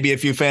it? Maybe a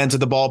few fans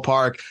of the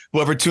ballpark,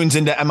 whoever tunes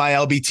into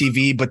MILB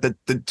TV, but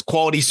the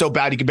quality's so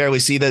bad you can barely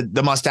see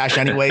the mustache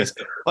anyways.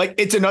 Like,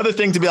 it's another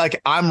thing to be like,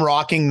 I'm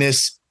rocking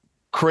this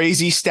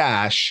crazy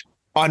stash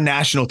on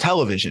national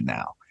television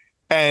now.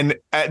 And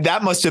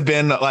that must have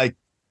been like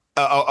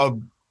a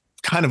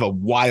kind of a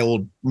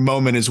wild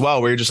moment as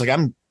well, where you're just like,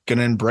 I'm going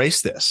to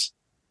embrace this.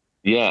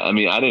 Yeah. I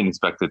mean, I didn't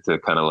expect it to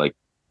kind of like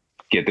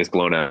get this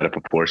blown out of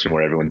proportion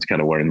where everyone's kind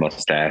of wearing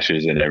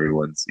mustaches and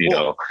everyone's, it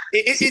helps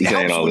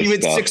when you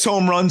hit 6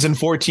 home runs in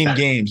 14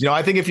 games.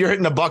 I think if you're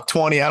hitting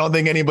 $120, I don't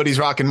think anybody's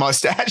rocking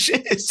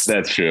mustaches.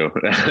 That's true.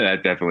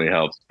 That definitely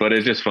helps. But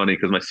it's just funny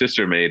because my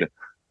sister made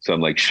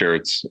some like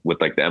shirts with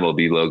like the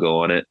MLB logo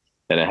on it,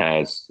 and it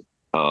has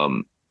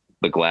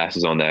the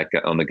glasses on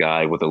the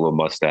guy with a little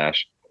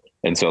mustache.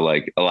 And so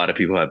like a lot of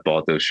people have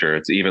bought those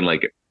shirts. Even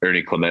like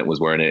Ernie Clement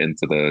was wearing it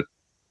into the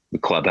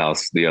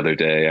clubhouse the other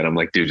day. And I'm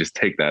like, dude, just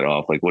take that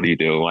off. Like, what are you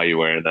doing? Why are you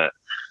wearing that?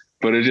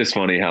 But it's just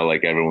funny how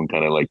like everyone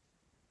kind of like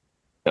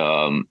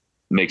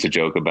makes a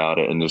joke about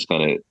it and just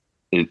kind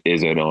of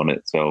is in on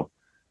it. So,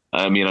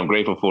 I mean, I'm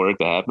grateful for it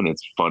to happen.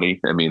 It's funny.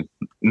 I mean,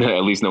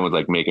 at least no one's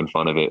like making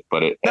fun of it,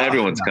 but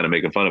everyone's kind of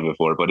making fun of it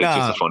for it, but it's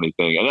just a funny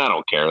thing. And I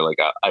don't care. Like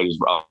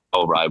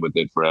I'll ride with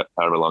it for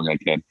however long I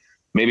can.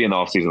 Maybe in the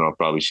off season, I'll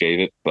probably shave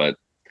it, but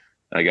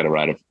I got to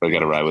ride it. I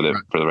got to ride with it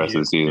for the rest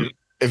of the season.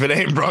 If it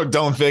ain't broke,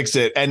 don't fix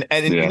it. And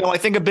I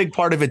think a big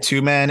part of it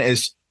too, man,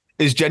 is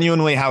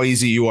genuinely how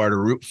easy you are to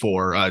root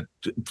for.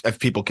 If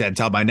people can't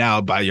tell by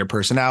now, by your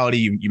personality,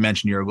 you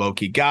mentioned you're a low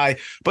key guy,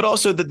 but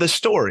also the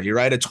story,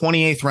 right? A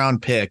 28th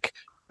round pick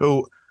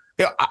who,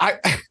 I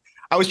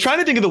was trying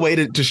to think of the way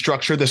to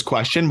structure this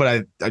question,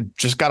 but I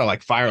just got to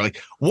like fire.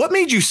 Like, what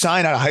made you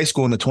sign out of high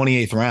school in the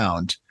 28th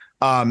round?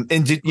 And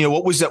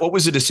what was that? What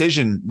was the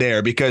decision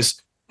there? Because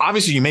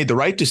obviously you made the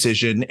right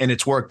decision and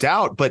it's worked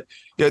out, but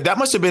that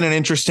must have been an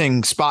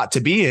interesting spot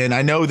to be in.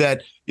 I know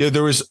that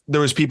there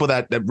was people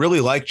that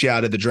really liked you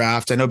out of the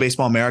draft. I know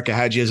Baseball America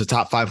had you as a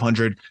top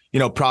 500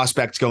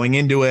 prospect going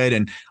into it,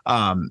 and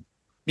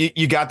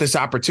you got this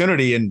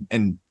opportunity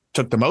and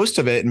took the most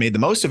of it and made the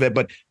most of it.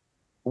 But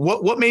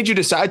what made you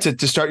decide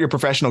to start your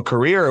professional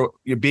career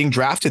being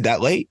drafted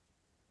that late?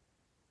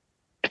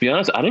 To be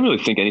honest, I didn't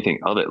really think anything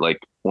of it. Like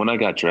when I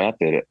got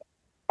drafted,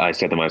 I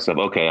said to myself,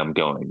 okay, I'm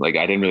going. Like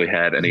I didn't really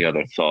have any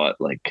other thought.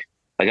 Like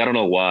I don't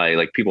know why.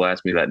 Like people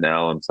ask me that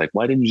now. And it's like,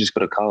 why didn't you just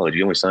go to college?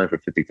 You only signed for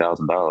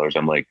 $50,000.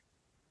 I'm like,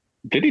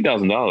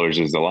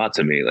 $50,000 is a lot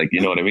to me. Like, you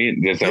know what I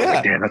mean? I was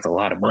like, damn, that's a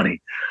lot of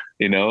money,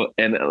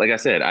 And like I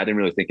said, I didn't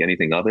really think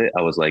anything of it.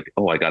 I was like,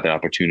 oh, I got the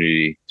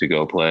opportunity to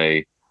go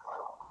play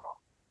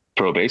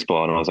pro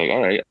baseball. And I was like,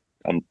 all right,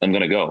 I'm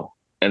going to go.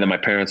 And then my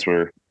parents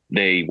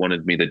they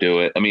wanted me to do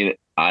it. I mean,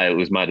 it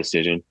was my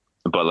decision,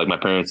 but like my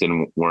parents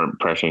weren't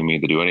pressuring me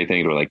to do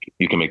anything. They were like,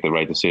 you can make the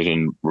right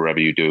decision wherever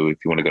you do. If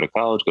you want to go to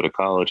college, go to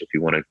college. If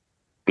you want to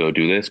go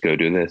do this, go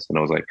do this. And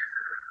I was like,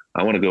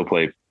 I want to go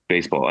play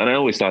baseball. And I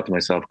always thought to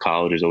myself,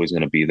 college is always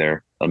going to be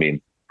there. I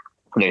mean,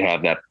 they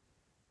have that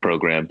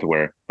program to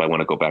where if I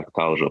want to go back to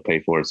college, they'll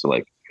pay for it. So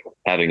like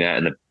having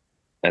that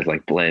as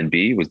like plan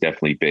B was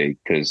definitely big,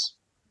 because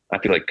I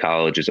feel like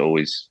college is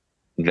always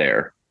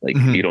there. Like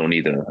I don't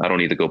need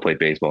to go play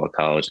baseball at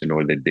college in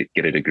order to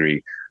get a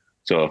degree.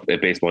 So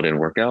if baseball didn't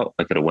work out,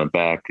 I could have went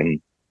back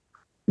and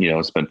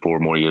spend 4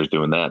 more years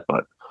doing that.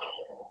 But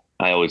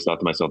I always thought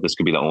to myself, this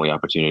could be the only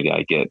opportunity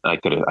I get. I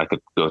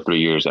could go 3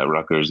 years at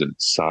Rutgers and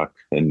suck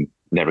and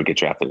never get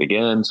drafted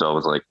again. So I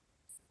was like,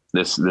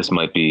 this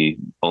might be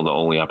the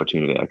only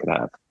opportunity I could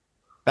have.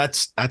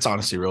 That's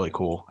honestly really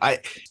cool.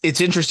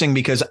 It's interesting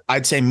because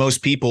I'd say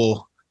most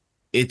people,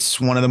 it's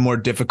one of the more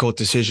difficult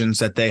decisions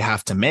that they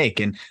have to make.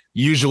 And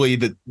usually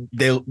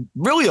they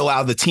really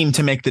allow the team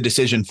to make the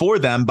decision for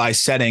them by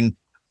setting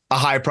a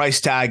high price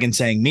tag and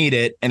saying, meet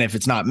it. And if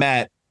it's not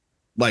met,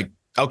 like,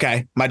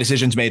 okay, my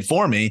decision's made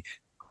for me,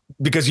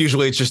 because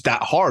usually it's just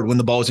that hard when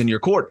the ball is in your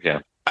court.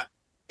 Yeah.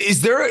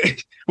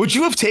 Would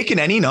you have taken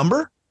any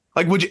number?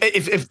 Like, would you,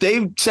 if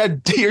they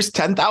said, here's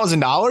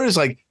 $10,000,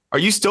 like, are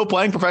you still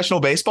playing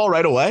professional baseball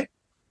right away?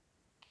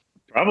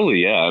 Probably,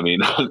 yeah. I mean,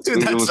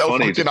 dude, it was so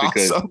funny just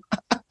because awesome.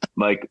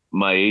 like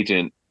my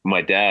agent,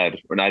 my dad,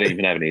 or I didn't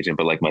even have an agent,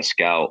 but like my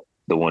scout,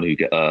 the one who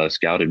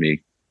scouted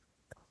me,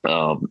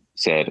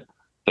 said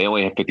they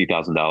only have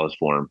 $50,000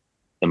 for him.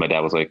 And my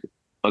dad was like,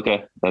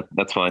 okay,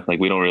 that's fine. Like,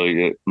 we don't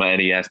really,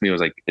 and he asked me, was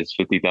like, is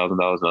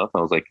 $50,000 enough?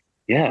 I was like,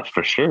 yeah,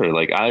 for sure.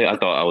 Like, I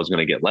thought I was going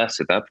to get less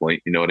at that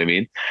point. You know what I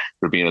mean?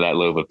 For being that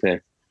low of a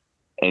pick.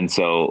 And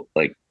so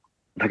like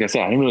I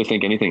said, I didn't really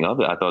think anything of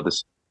it. I thought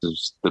this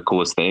was the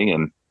coolest thing.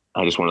 And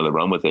I just wanted to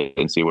run with it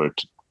and see where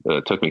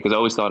it took me. Cause I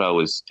always thought I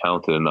was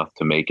talented enough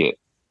to make it.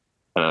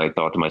 And I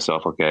thought to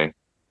myself, okay,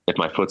 if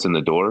my foot's in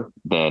the door,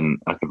 then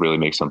I could really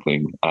make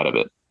something out of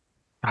it.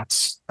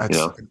 That's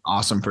an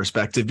awesome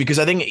perspective, because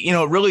I think,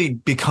 it really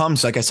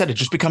becomes, like I said, it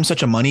just becomes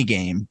such a money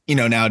game,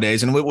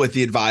 nowadays, and with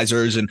the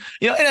advisors and,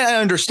 and I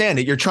understand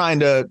it. You're trying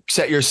to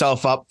set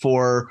yourself up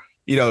for,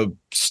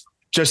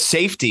 just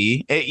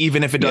safety,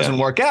 even if it doesn't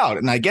work out.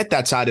 And I get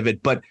that side of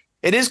it, but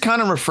it is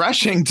kind of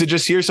refreshing to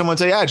just hear someone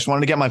say, yeah, I just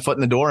wanted to get my foot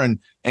in the door and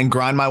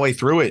grind my way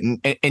through it.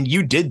 And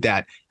you did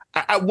that.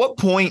 At what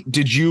point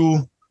did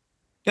you,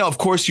 of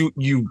course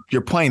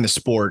you're playing the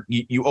sport.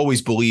 You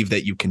always believe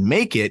that you can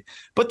make it,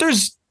 but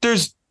there's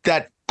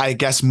that, I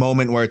guess,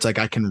 moment where it's like,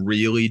 I can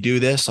really do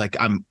this. Like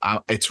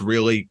it's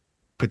really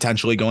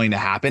potentially going to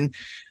happen.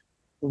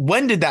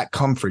 When did that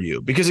come for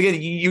you? Because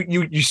again,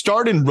 you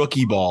start in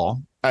rookie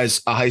ball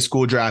as a high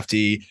school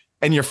draftee,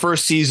 and your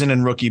first season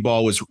in rookie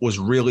ball was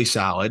really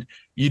solid.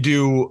 You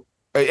do,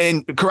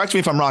 and correct me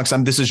if I'm wrong,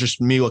 because this is just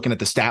me looking at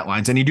the stat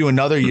lines, and you do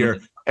another year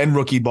in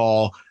rookie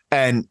ball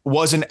and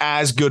wasn't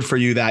as good for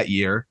you that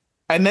year.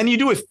 And then you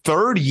do a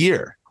third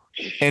year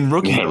in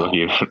rookie ball.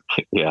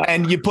 Yeah.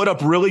 And you put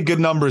up really good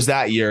numbers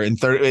that year in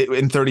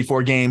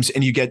 34 games,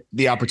 and you get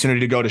the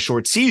opportunity to go to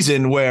short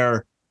season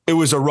where it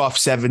was a rough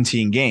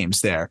 17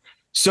 games there.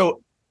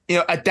 So,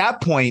 at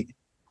that point,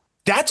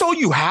 that's all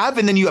you have.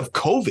 And then you have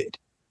COVID,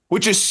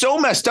 which is so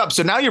messed up.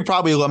 So now you're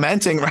probably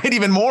lamenting, right,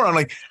 even more on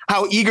like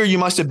how eager you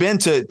must have been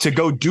to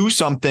go do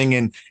something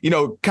and,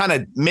 kind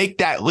of make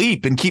that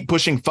leap and keep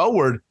pushing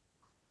forward.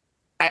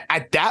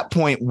 At that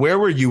point, where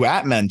were you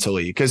at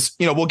mentally? Because,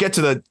 we'll get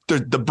to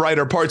the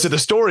brighter parts of the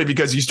story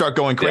because you start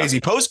going crazy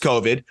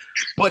post-COVID.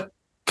 But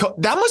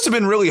that must have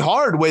been really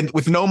hard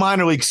with no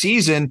minor league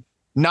season,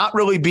 not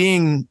really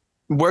being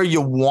where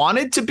you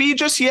wanted to be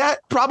just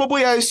yet.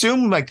 Probably, I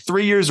assume, like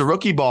 3 years of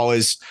rookie ball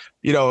is,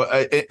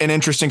 an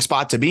interesting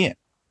spot to be in.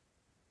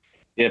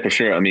 Yeah, for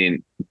sure. I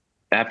mean,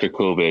 after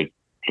COVID,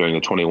 during the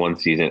 21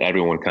 season,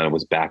 everyone kind of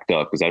was backed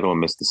up because everyone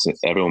missed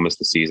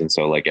the season.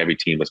 So like every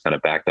team was kind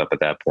of backed up at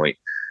that point.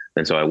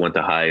 And so I went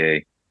to high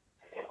A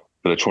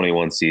for the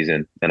 21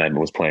 season, and I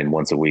was playing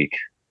once a week.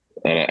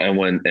 And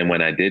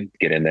when I did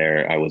get in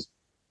there, I was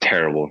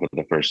terrible for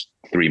the first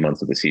 3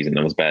 months of the season.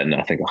 I was batting,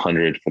 I think,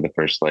 100 for the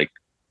first, I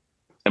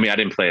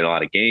didn't play a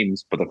lot of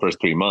games, but the first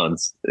 3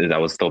 months I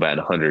was still batting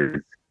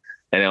 100.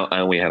 And I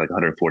only had like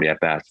 140 at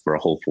bats for a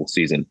whole full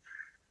season,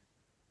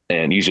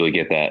 and usually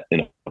get that in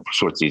a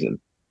short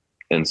season.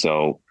 And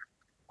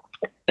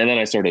then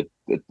I started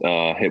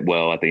hit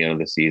well at the end of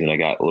the season. I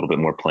got a little bit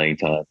more playing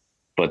time,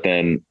 but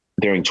then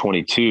during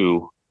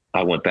 22,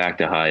 I went back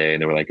to high A,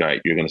 and they were like, all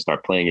right, you're going to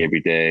start playing every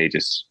day.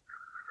 Just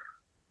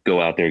go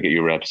out there, get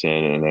your reps in.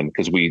 And then,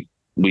 cause we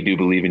do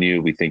believe in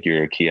you. We think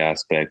you're a key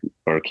aspect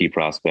or a key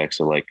prospect.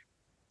 So like,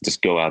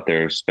 just go out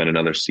there, spend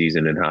another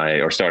season in high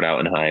A, or start out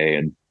in high A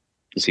and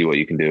see what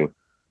you can do.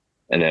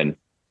 And then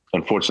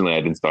unfortunately,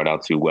 I didn't start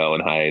out too well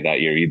in high A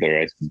that year either.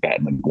 I was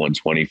batting like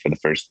 120 for the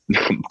first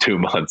 2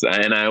 months,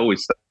 and I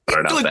always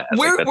start out bad.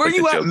 Where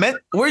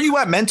you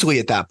at mentally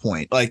at that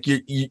point? Like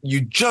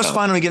you just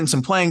finally getting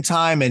some playing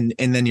time, and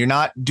then you're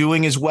not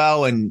doing as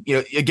well. And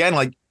again,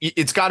 like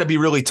it's got to be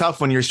really tough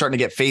when you're starting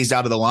to get phased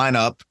out of the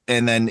lineup,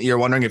 and then you're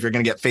wondering if you're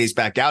going to get phased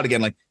back out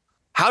again. Like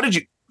how'd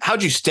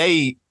you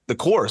stay the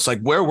course?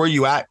 Like where were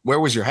you at? Where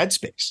was your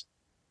headspace?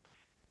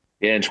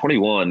 Yeah, in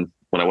 21,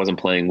 when I wasn't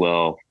playing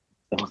well,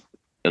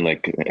 and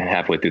like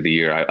halfway through the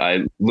year,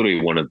 I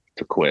literally wanted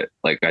to quit.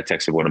 Like I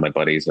texted one of my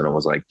buddies and I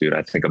was like, dude,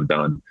 I think I'm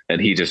done.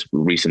 And he just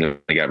recently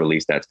got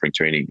released at spring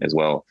training as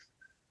well.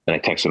 And I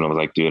texted him, I was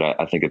like, dude,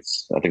 I think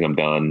I'm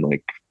done.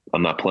 Like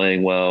I'm not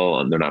playing well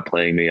and they're not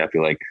playing me. I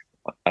feel like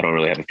I don't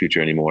really have a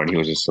future anymore. And he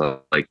was just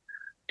like,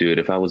 dude,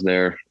 if I was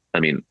there, I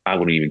mean, I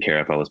wouldn't even care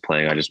if I was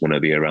playing. I just want to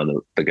be around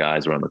the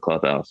guys around the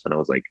clubhouse. And I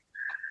was like,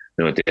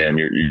 you know, damn,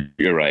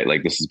 you're right.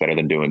 Like, this is better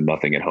than doing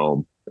nothing at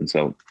home. And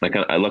so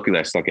I luckily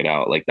I stuck it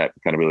out. Like, that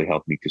kind of really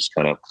helped me just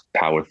kind of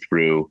power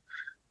through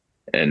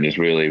and just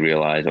really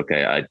realize,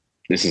 okay,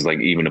 this is like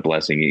even a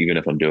blessing, even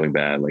if I'm doing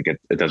bad. Like,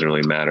 it doesn't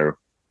really matter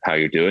how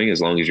you're doing,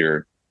 as long as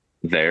you're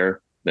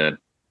there, then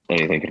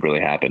anything could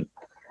really happen.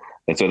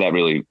 And so that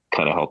really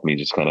kind of helped me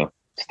just kind of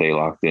stay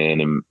locked in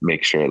and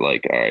make sure,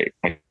 like, all right,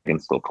 I can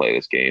still play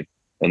this game.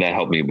 And that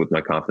helped me with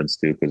my confidence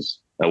too, because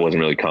I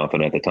wasn't really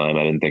confident at the time.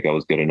 I didn't think I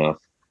was good enough,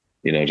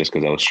 you know, just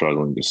because I was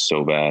struggling just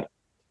so bad.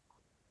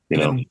 You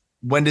know,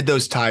 when did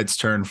those tides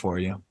turn for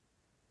you?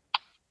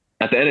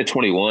 At the end of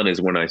 21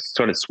 is when I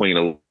started swinging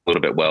a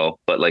little bit well,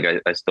 but like I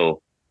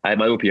had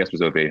my OPS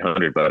was over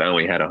 800, but I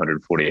only had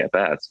 140 at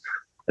bats.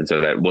 And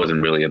so that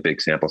wasn't really a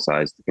big sample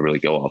size to really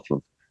go off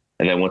of.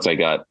 And then once I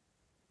got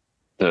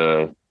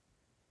the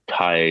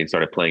high and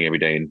started playing every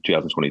day in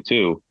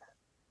 2022,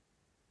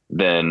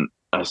 then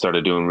I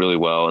started doing really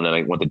well. And then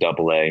I went to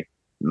AA, and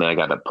then I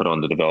got put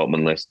on the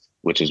development list,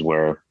 which is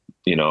where,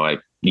 you know,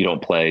 you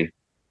don't play,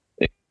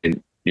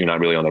 and you're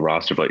not really on the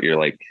roster, but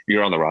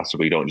you're on the roster,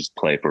 but you don't just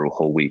play for a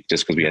whole week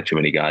just because we had too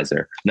many guys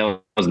there. And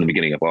that was in the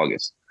beginning of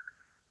August.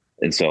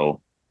 And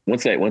so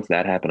once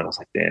that happened, I was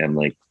like, damn,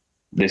 like,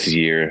 this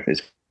year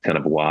is kind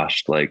of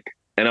washed. Like,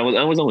 and I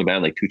was only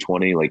batting like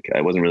 220. Like,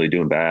 I wasn't really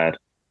doing bad.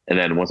 And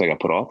then once I got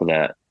put off of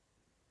that,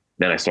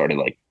 then I started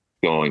like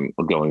going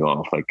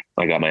off. Like,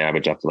 I got my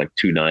average up to like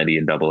 290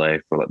 in AA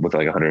with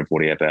like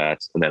 140 at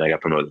bats. And then I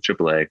got promoted to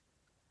AAA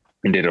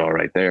and did it all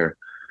right there.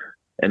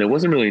 And it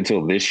wasn't really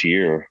until this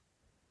year,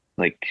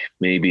 like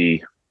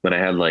maybe when I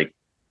had like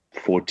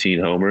 14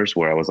 homers,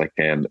 where I was like,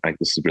 damn,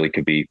 this really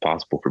could be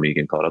possible for me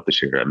getting caught up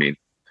this year. I mean,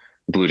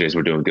 the Blue Jays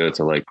were doing good.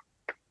 So like,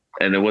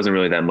 and there wasn't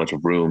really that much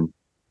of room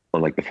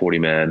on like the 40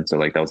 man. So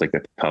like, that was like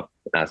the tough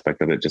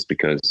aspect of it, just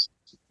because,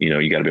 you know,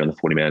 you got to be on the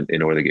 40 man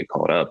in order to get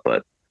caught up.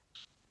 But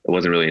it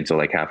wasn't really until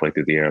like halfway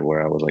through the year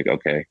where I was like,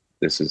 okay,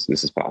 this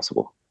is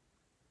possible.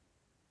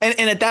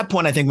 And at that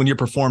point, I think when you're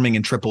performing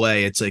in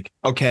AAA, it's like,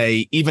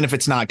 okay, even if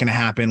it's not going to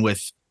happen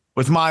with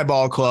my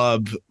ball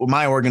club,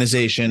 my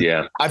organization,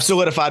 yeah, I've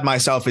solidified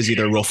myself as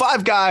either a Rule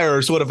 5 guy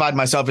or solidified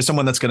myself as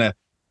someone that's going to,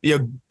 you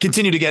know,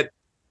 continue to get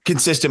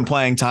consistent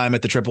playing time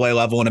at the AAA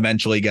level and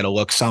eventually get a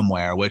look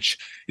somewhere, which,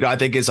 you know, I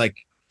think is like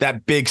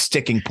that big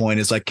sticking point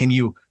is like, can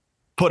you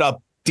put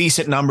up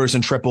decent numbers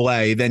in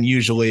AAA? Then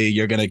usually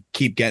you're going to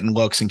keep getting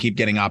looks and keep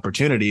getting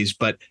opportunities.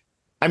 But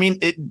I mean,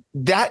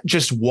 that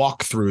just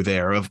walk through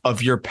there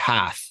of your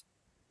path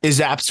is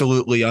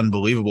absolutely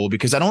unbelievable,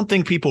 because I don't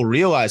think people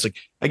realize, like,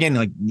 again,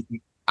 like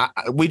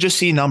we just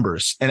see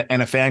numbers and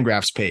a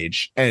Fangraphs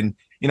page, and,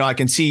 you know, I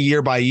can see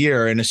year by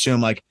year and assume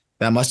like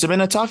that must have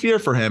been a tough year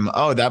for him.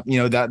 Oh, that, you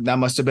know, that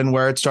must have been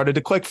where it started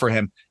to click for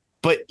him.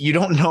 But you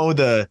don't know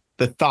the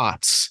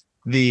thoughts,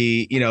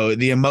 the, you know,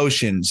 the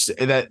emotions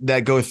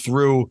that go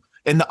through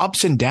and the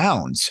ups and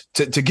downs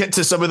to get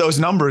to some of those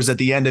numbers at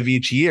the end of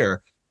each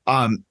year.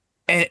 And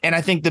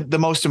I think the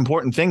most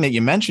important thing that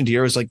you mentioned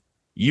here is like,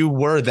 you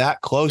were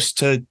that close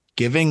to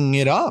giving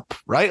it up,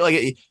 right?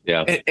 Like,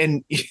 yeah.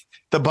 And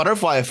the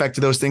butterfly effect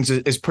of those things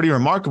is pretty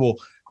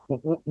remarkable.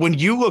 When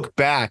you look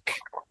back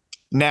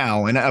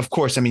now, and of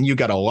course, I mean, you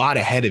got a lot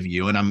ahead of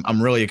you, and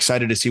I'm really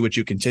excited to see what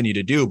you continue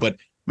to do. But I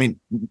mean,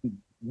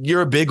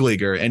 you're a big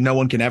leaguer, and no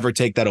one can ever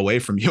take that away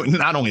from you. And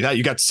not only that,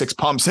 you got 6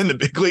 pumps in the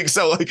big league,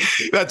 so like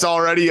that's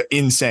already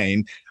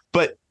insane.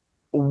 But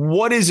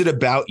what is it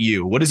about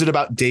you? What is it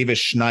about Davis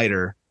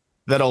Schneider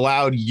that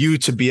allowed you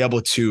to be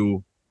able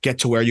to get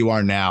to where you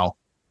are now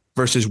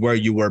versus where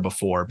you were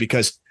before?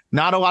 Because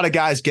not a lot of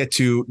guys get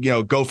to, you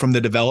know, go from the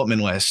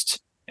development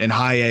list in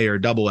high A or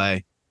AA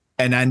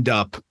and end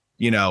up,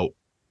 you know,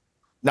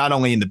 not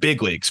only in the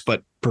big leagues,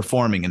 but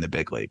performing in the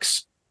big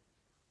leagues.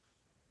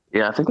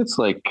 Yeah, I think it's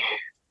like,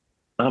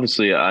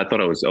 obviously I thought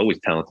I was always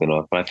talented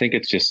enough, but I think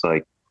it's just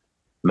like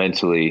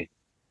mentally,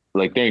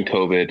 like during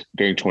COVID,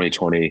 during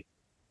 2020,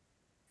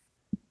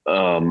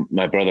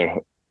 my brother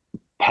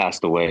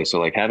passed away. So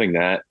like having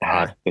that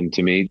happen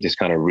to me just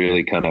kind of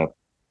really kind of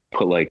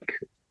put like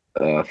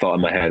thought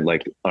in my head,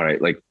 like, all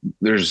right, like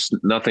there's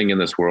nothing in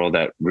this world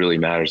that really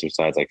matters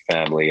besides like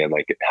family and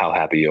like how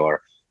happy you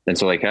are. And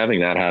so like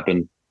having that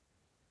happen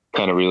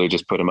kind of really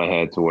just put in my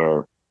head to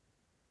where,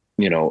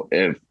 you know,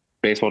 if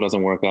baseball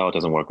doesn't work out, it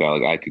doesn't work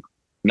out. Like I could,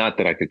 not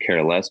that I could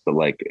care less, but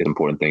like it's an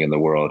important thing in the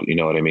world. You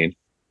know what I mean?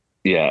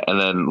 Yeah. And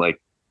then like,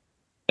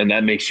 and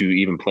that makes you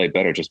even play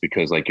better just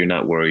because like you're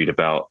not worried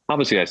about,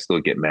 obviously I still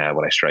get mad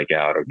when I strike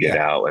out or get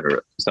out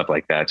or stuff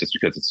like that, just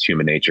because it's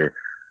human nature.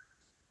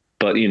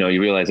 But, you know,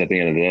 you realize at the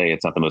end of the day,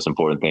 it's not the most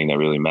important thing that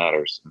really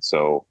matters. And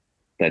so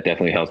that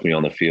definitely helps me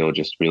on the field,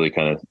 just really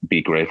kind of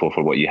be grateful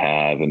for what you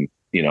have. And,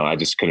 you know, I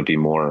just couldn't be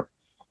more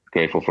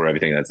grateful for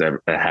everything that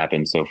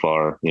happened so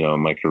far, you know, in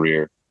my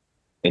career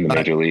in the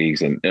major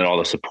leagues and all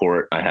the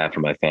support I have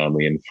from my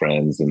family and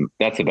friends. And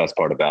that's the best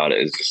part about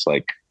it, is just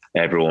like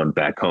everyone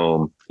back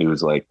home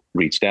who's like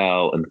reached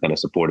out and kind of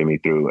supported me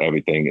through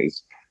everything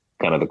is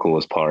kind of the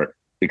coolest part.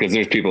 because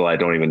there's people I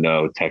don't even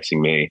know texting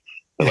me.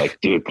 They're like,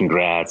 dude,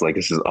 congrats. Like,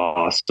 this is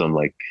awesome.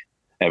 Like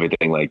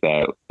everything like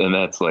that. And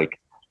that's like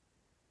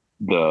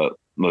the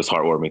most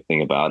heartwarming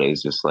thing about it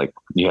is just like,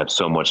 you have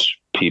so much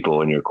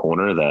people in your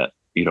corner that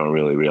you don't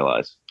really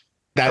realize.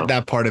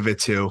 That part of it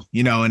too,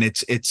 and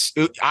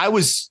I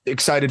was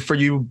excited for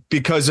you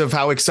because of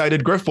how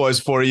excited Griff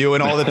was for you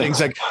and all the things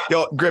like,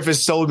 Griff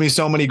has told me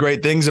so many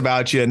great things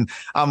about you. And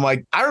I'm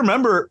like, I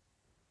remember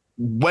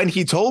when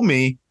he told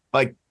me,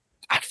 like,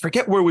 I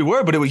forget where we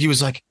were, but he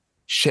was like,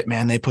 shit,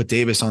 man, they put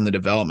Davis on the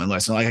development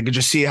list. And like, I could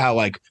just see how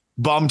like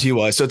bummed he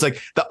was. So it's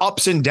like the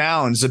ups and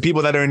downs, the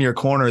people that are in your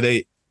corner,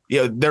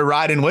 they're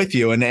riding with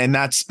you. And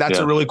that's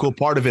a really cool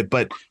part of it.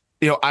 But,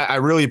 I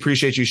really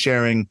appreciate you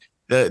sharing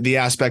the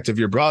aspect of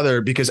your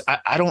brother, because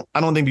I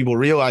don't think people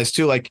realize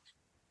too, like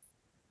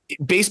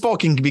baseball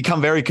can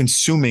become very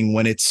consuming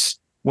when it's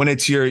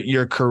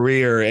your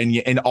career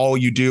and all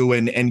you do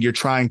and you're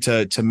trying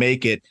to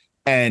make it.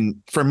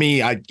 And for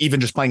me, I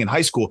even just playing in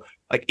high school,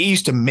 like it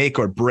used to make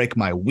or break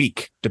my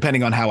week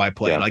depending on how I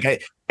played. Yeah.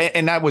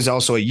 And that was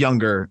also a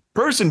younger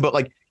person, but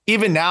like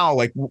even now,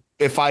 like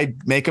if I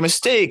make a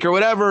mistake or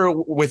whatever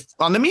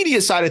on the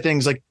media side of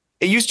things, like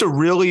it used to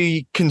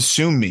really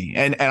consume me.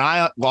 And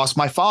I lost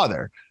my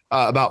father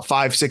about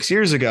 5-6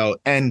 years ago.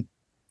 And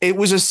it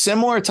was a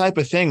similar type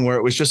of thing where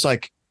it was just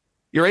like,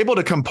 you're able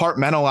to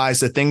compartmentalize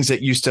the things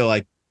that used to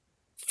like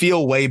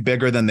feel way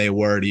bigger than they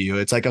were to you.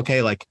 It's like,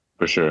 okay, like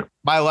for sure,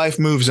 my life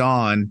moves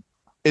on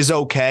is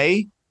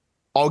okay.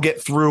 I'll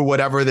get through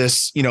whatever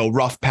this,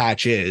 rough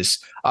patch is.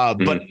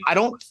 But I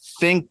don't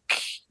think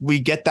we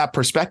get that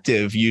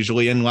perspective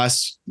usually,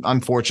 unless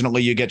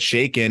unfortunately you get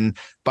shaken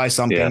by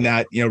something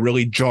that,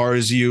 really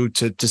jars you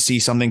to see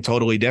something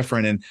totally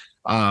different.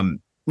 And,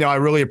 I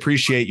really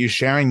appreciate you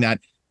sharing that.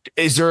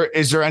 Is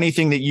there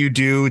anything that you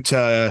do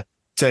to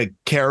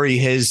carry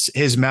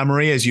his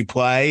memory as you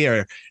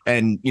play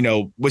and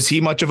was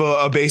he much of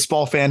a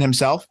baseball fan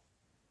himself?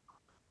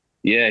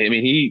 Yeah. I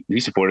mean, he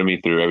supported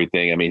me through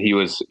everything. I mean, he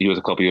was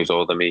a couple years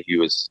older than me. He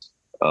was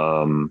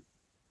 5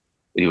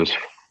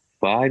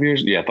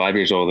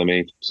 years older than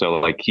me. So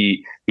like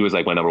he was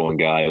like my number one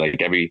guy. Like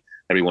every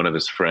one of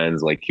his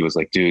friends, like he was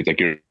like, dude,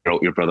 like your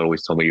brother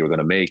always told me you were going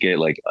to make it,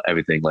 like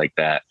everything like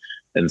that.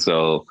 And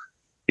so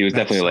he was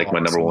definitely like my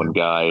number one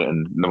guy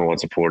and number one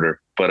supporter.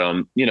 But,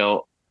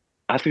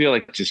 I feel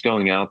like just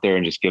going out there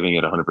and just giving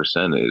it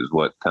 100% is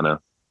what kind of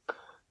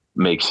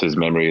makes his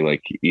memory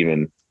like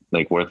even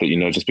like worth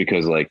it, just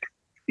because like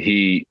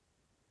I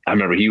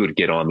remember he would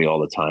get on me all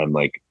the time.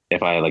 Like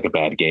if I had like a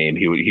bad game,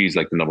 he's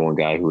like the number one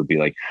guy who would be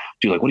like,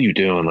 dude, like, what are you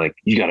doing? Like,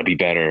 you got to be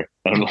better.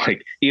 And I'm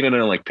like, even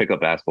in like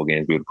pickup basketball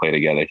games, we would play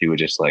together. He would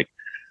just like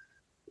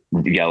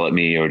yell at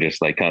me or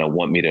just like kind of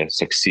want me to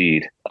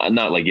succeed.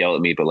 Not like yell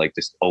at me, but like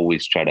just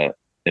always try to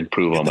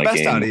improve on my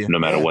game, no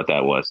matter what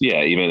that was.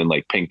 Yeah. Even in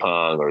like ping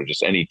pong or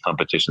just any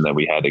competition that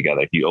we had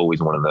together, he always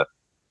wanted to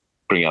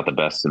bring out the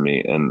best in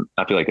me. And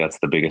I feel like that's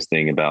the biggest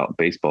thing about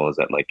baseball is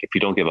that like, if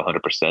you don't give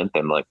 100%,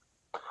 then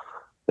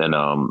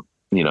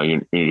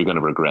you're going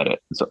to regret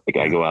it. So like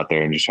I go out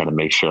there and just try to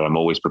make sure I'm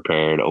always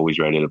prepared, always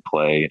ready to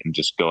play, and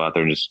just go out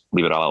there and just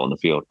leave it all out on the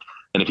field.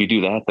 And if you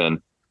do that,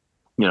 then,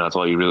 that's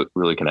all you really,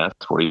 really can ask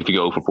for. If you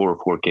go for 4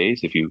 or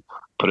 4Ks, if you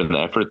put in the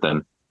effort,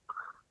 then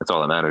that's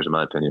all that matters, in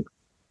my opinion.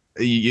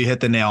 You hit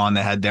the nail on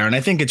the head there. And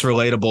I think it's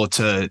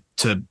relatable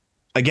to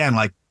again,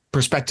 like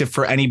perspective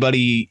for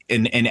anybody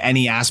in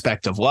any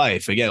aspect of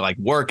life. Again, like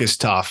work is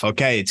tough.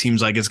 Okay. It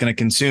seems like it's going to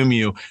consume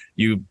you.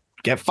 You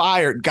get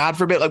fired, God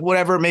forbid, like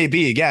whatever it may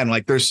be. Again,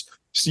 like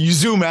you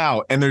zoom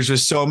out and there's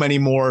just so many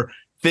more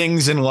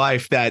things in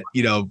life that,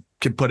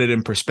 could put it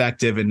in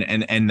perspective and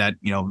that,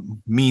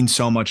 mean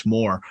so much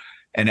more.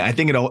 And I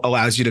think it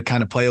allows you to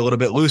kind of play a little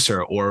bit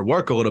looser or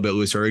work a little bit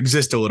looser or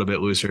exist a little bit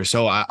looser.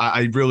 So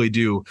I really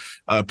do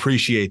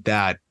appreciate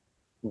that.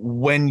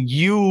 When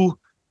you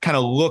kind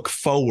of look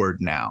forward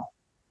now,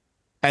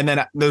 and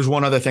then there's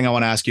one other thing I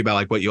want to ask you about,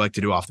 like what you like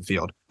to do off the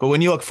field. But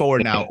when you look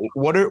forward now,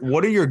 what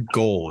are your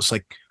goals?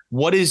 Like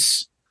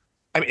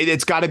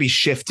it's got to be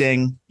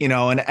shifting,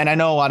 and I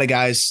know a lot of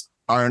guys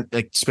aren't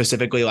like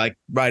specifically like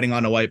writing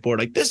on a whiteboard,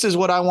 like this is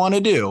what I want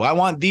to do. I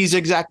want these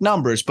exact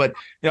numbers, but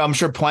I'm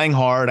sure playing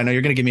hard. I know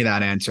you're going to give me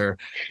that answer,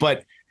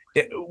 but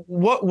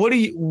what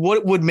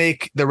would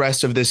make the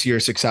rest of this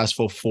year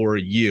successful for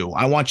you?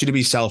 I want you to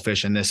be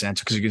selfish in this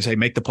answer because you can say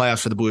make the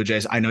playoffs for the Blue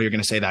Jays. I know you're going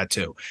to say that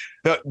too.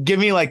 Give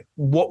me like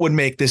what would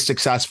make this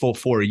successful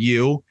for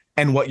you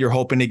and what you're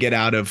hoping to get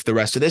out of the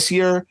rest of this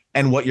year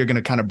and what you're going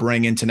to kind of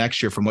bring into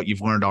next year from what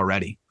you've learned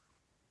already.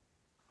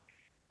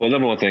 Well,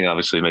 number one thing,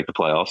 obviously, make the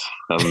playoffs.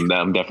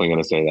 I'm definitely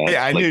going to say that.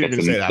 Yeah, I knew you were going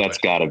to say that. That's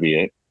got to be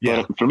it.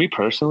 Yeah. But for me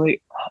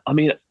personally, I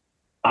mean,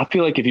 I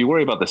feel like if you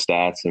worry about the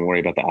stats and worry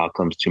about the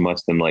outcomes too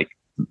much, then like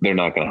they're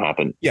not going to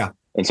happen. Yeah.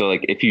 And so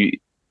like if you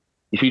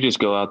just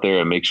go out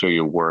there and make sure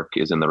your work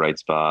is in the right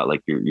spot,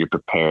 like you're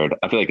prepared.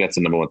 I feel like that's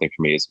the number one thing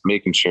for me is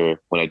making sure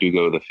when I do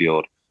go to the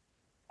field,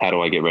 how do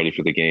I get ready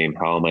for the game?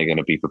 How am I going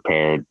to be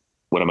prepared?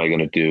 What am I going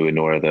to do in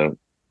order to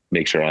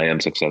make sure I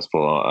am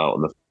successful out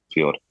in the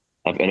field?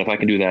 And if I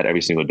can do that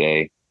every single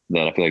day,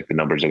 then I feel like the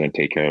numbers are going to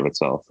take care of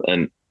itself.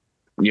 And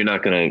you're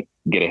not going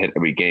to get a hit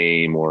every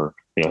game or,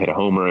 hit a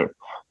homer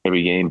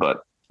every game,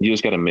 but you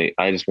just got to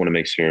I just want to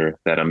make sure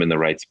that I'm in the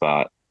right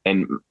spot.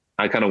 And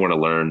I kind of want to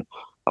learn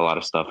a lot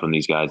of stuff from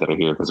these guys that are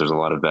here because there's a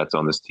lot of vets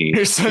on this team.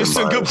 There's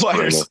some good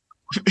players.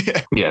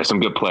 Yeah, some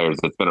good players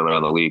that's been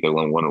around the league. They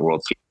won a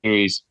World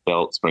Series,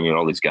 Belt, Springer,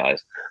 all these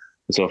guys.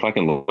 So if I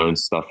can learn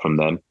stuff from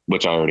them,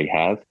 which I already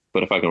have,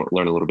 but if I can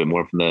learn a little bit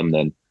more from them,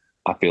 then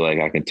I feel like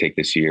I can take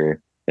this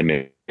year and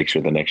make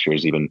sure the next year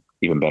is even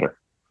better.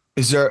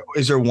 Is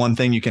there one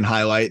thing you can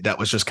highlight that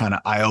was just kind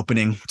of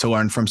eye-opening to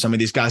learn from some of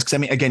these guys? Because, I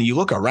mean, again, you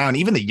look around,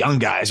 even the young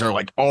guys are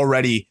like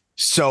already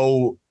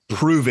so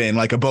proven,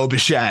 like a Bo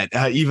Bichette,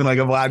 even like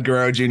a Vlad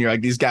Guerrero Jr.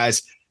 Like these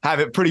guys have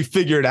it pretty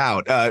figured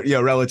out,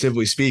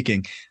 relatively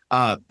speaking.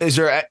 Is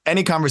there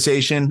any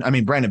conversation? I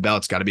mean, Brandon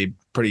Belt's got to be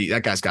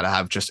that guy's got to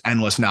have just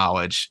endless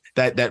knowledge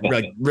that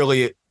like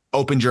really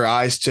opened your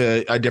eyes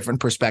to a different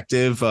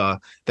perspective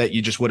that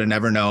you just would have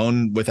never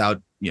known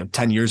without,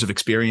 10 years of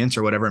experience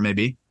or whatever it may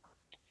be.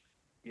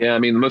 Yeah. I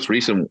mean, the most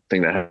recent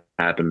thing that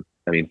happened,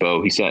 I mean, Bo,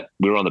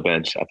 we were on the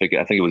bench. I think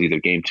it was either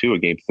game 2 or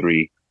game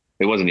 3.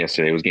 It wasn't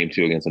yesterday. It was game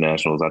 2 against the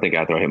Nationals. I think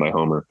after I hit my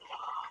homer,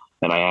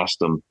 and I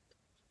asked him,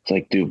 it's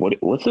like, dude, what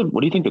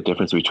do you think the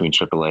difference between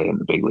AAA and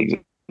the big leagues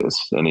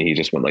is? And he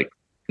just went like,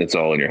 it's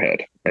all in your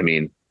head. I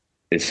mean,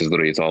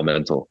 it's all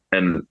mental.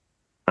 And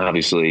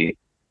obviously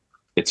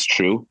it's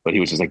true, but he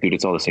was just like, dude,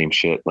 it's all the same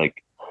shit.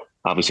 Like,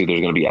 obviously there's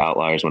going to be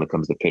outliers when it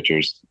comes to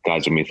pitchers.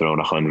 Guys are going to be throwing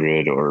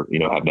 100 or,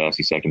 have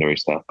nasty secondary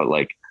stuff, but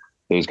like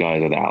those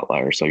guys are the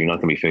outliers. So you're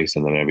not going to be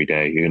facing them every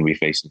day. You're going to be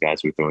facing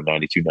guys who are throwing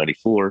 92,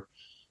 94.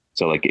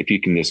 So like, if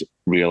you can just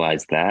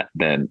realize that,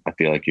 then I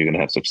feel like you're going to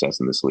have success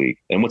in this league.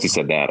 And once he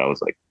said that, I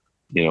was like,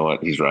 you know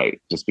what? He's right.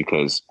 Just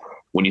because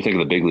when you think of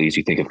the big leagues,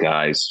 you think of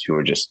guys who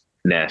are just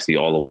nasty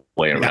all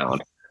the way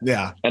around.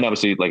 Yeah. And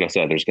obviously, like I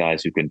said, there's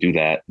guys who can do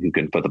that, who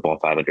can put the ball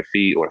 500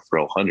 feet or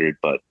throw 100,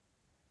 but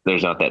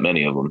there's not that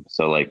many of them.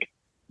 So like,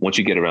 once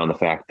you get around the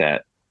fact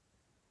that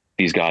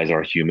these guys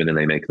are human and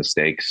they make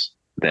mistakes,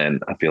 then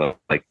I feel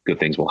like good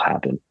things will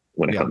happen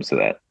when it comes to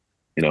that.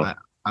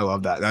 I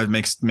love that. That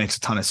makes a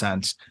ton of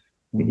sense.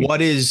 Mm-hmm. What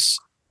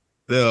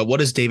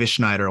does Davis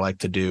Schneider like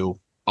to do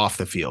off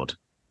the field?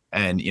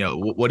 And,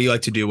 what do you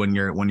like to do when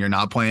you're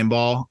not playing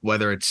ball,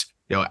 whether it's,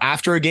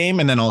 after a game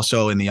and then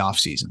also in the off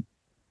season?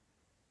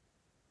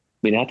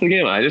 I mean, after the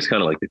game, I just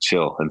kind of like to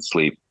chill and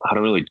sleep. I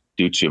don't really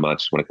do too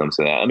much when it comes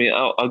to that. I mean,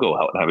 I'll go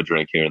out and have a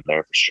drink here and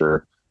there for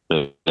sure.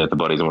 If the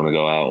buddies want to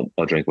go out,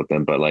 I'll drink with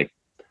them. But like,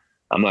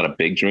 I'm not a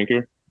big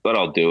drinker, but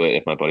I'll do it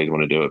if my buddies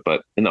want to do it.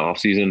 But in the off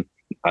season,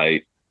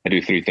 I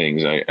do 3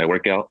 things. I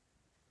work out,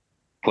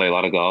 play a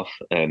lot of golf,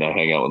 and I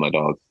hang out with my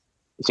dog.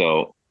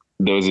 So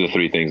those are the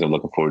 3 things I'm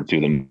looking forward to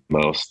the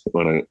most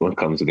when it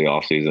comes to the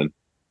off season.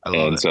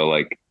 And so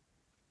like,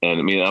 and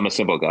I mean, I'm a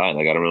simple guy.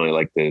 Like, I don't really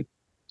like to,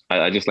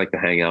 I just like to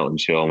hang out and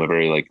chill. I'm a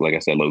very, like I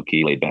said, low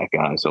key, laid back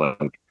guy. So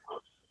like,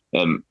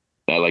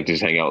 I like to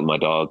just hang out with my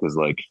dog because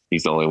like,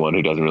 he's the only one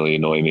who doesn't really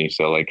annoy me.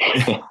 So like,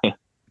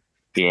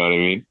 you know what I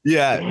mean?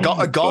 Yeah.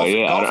 Golf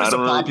is a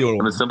popular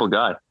one. I'm a simple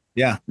guy.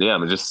 Yeah. Yeah.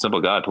 I'm just a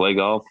simple guy. Play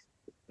golf,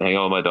 hang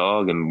out with my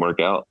dog and work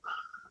out.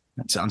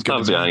 That sounds good.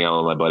 Obviously I hang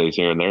out with my buddies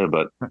here and there,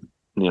 but dog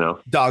a little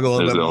bit more.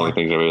 Those are the only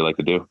things I really like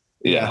to do.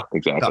 Yeah,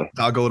 exactly.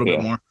 Dog a little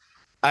bit more.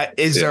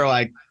 Is there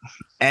like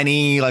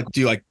any, like,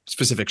 do you like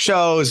specific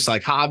shows,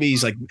 like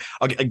hobbies? Like,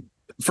 okay,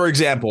 for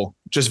example,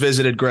 just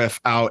visited Griff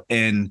out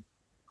in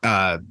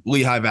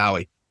Lehigh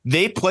Valley.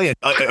 They play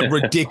a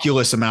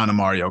ridiculous amount of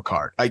Mario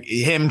Kart. Like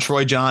him,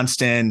 Troy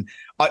Johnston,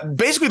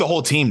 basically the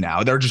whole team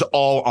now. They're just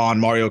all on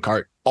Mario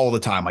Kart all the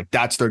time. Like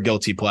that's their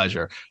guilty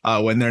pleasure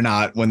when they're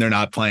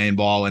not playing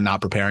ball and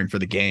not preparing for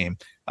the game.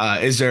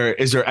 Is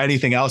there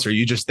anything else? Or are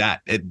you just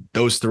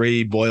those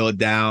 3 boil it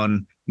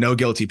down? No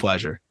guilty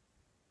pleasure.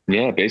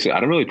 Yeah, basically,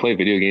 I don't really play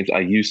video games. I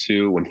used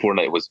to when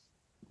Fortnite was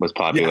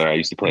popular. I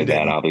used to play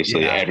that.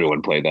 Obviously,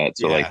 everyone played that.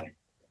 So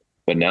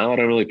but now I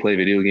don't really play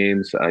video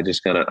games. I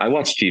just I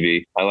watch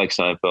TV. I like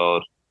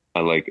Seinfeld.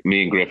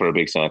 Me and Griff are a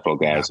big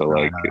Seinfeld guy.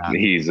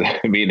 He's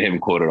me and him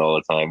quote it all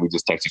the time. We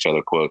just text each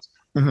other quotes.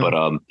 Mm-hmm. But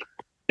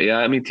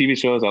I mean, TV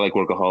shows. I like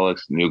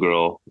Workaholics, New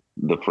Girl,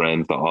 The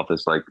Friends, The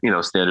Office. Like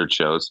standard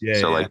shows.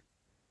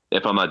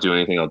 If I'm not doing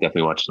anything, I'll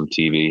definitely watch some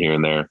TV here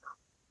and there.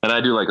 And I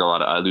do like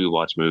I do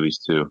watch movies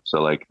too.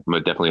 So like I'm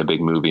definitely a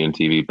big movie and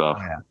TV buff.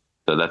 Oh, yeah.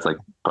 So that's like,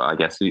 I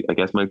guess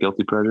my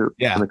guilty pleasure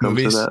when it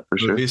comes to that for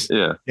movies.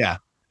 Sure. Yeah.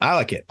 I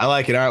like it. All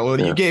right.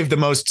 Well, you gave the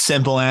most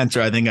simple answer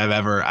I think I've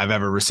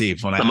ever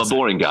received. I'm a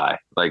boring guy.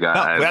 Like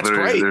that's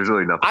great. There's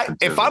really nothing.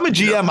 If I'm a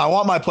GM, I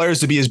want my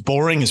players to be as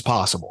boring as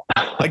possible.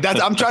 Like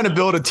I'm trying to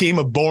build a team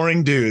of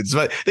boring dudes.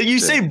 But you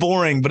say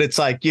boring, but it's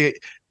like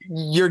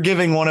you're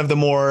giving one of the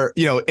more,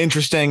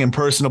 interesting and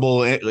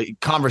personable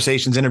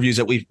conversations, interviews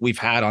that we've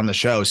had on the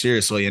show,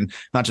 seriously, and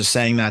not just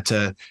saying that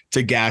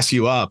to gas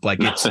you up. Like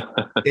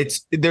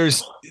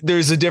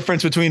there's a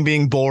difference between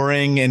being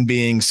boring and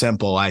being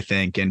simple, I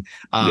think. And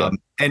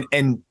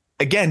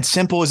again,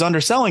 simple is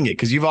underselling it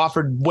because you've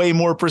offered way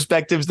more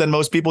perspectives than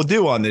most people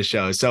do on this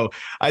show. So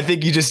I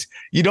think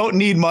you don't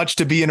need much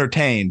to be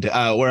entertained.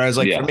 Whereas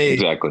for me,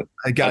 exactly.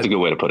 That's a good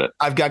way to put it.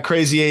 I've got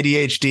crazy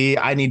ADHD.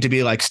 I need to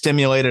be like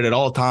stimulated at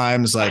all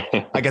times. Like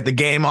I got the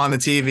game on the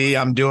TV.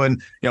 I'm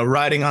doing,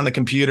 writing on the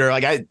computer.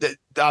 Like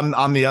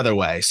I'm the other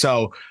way.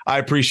 So I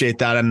appreciate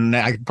that. And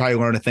I could probably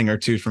learn a thing or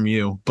two from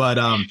you, but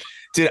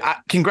dude,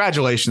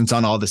 congratulations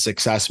on all the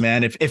success,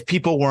 man. If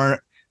people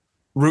weren't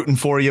rooting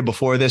for you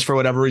before this, for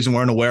whatever reason,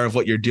 weren't aware of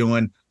what you're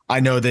doing, I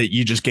know that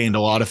you just gained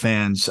a lot of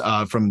fans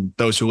from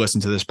those who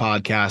listen to this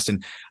podcast.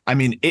 And I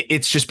mean,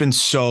 it's just been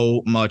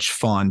so much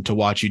fun to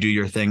watch you do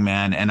your thing,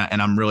 man. And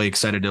I'm really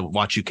excited to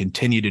watch you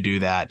continue to do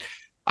that.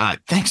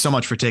 Thanks so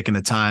much for taking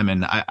the time.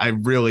 And I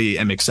really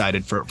am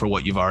excited for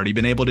what you've already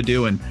been able to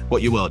do and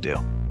what you will do.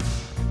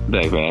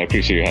 Thanks, man. I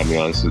appreciate you having me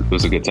on. It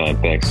was a good time.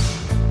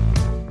 Thanks.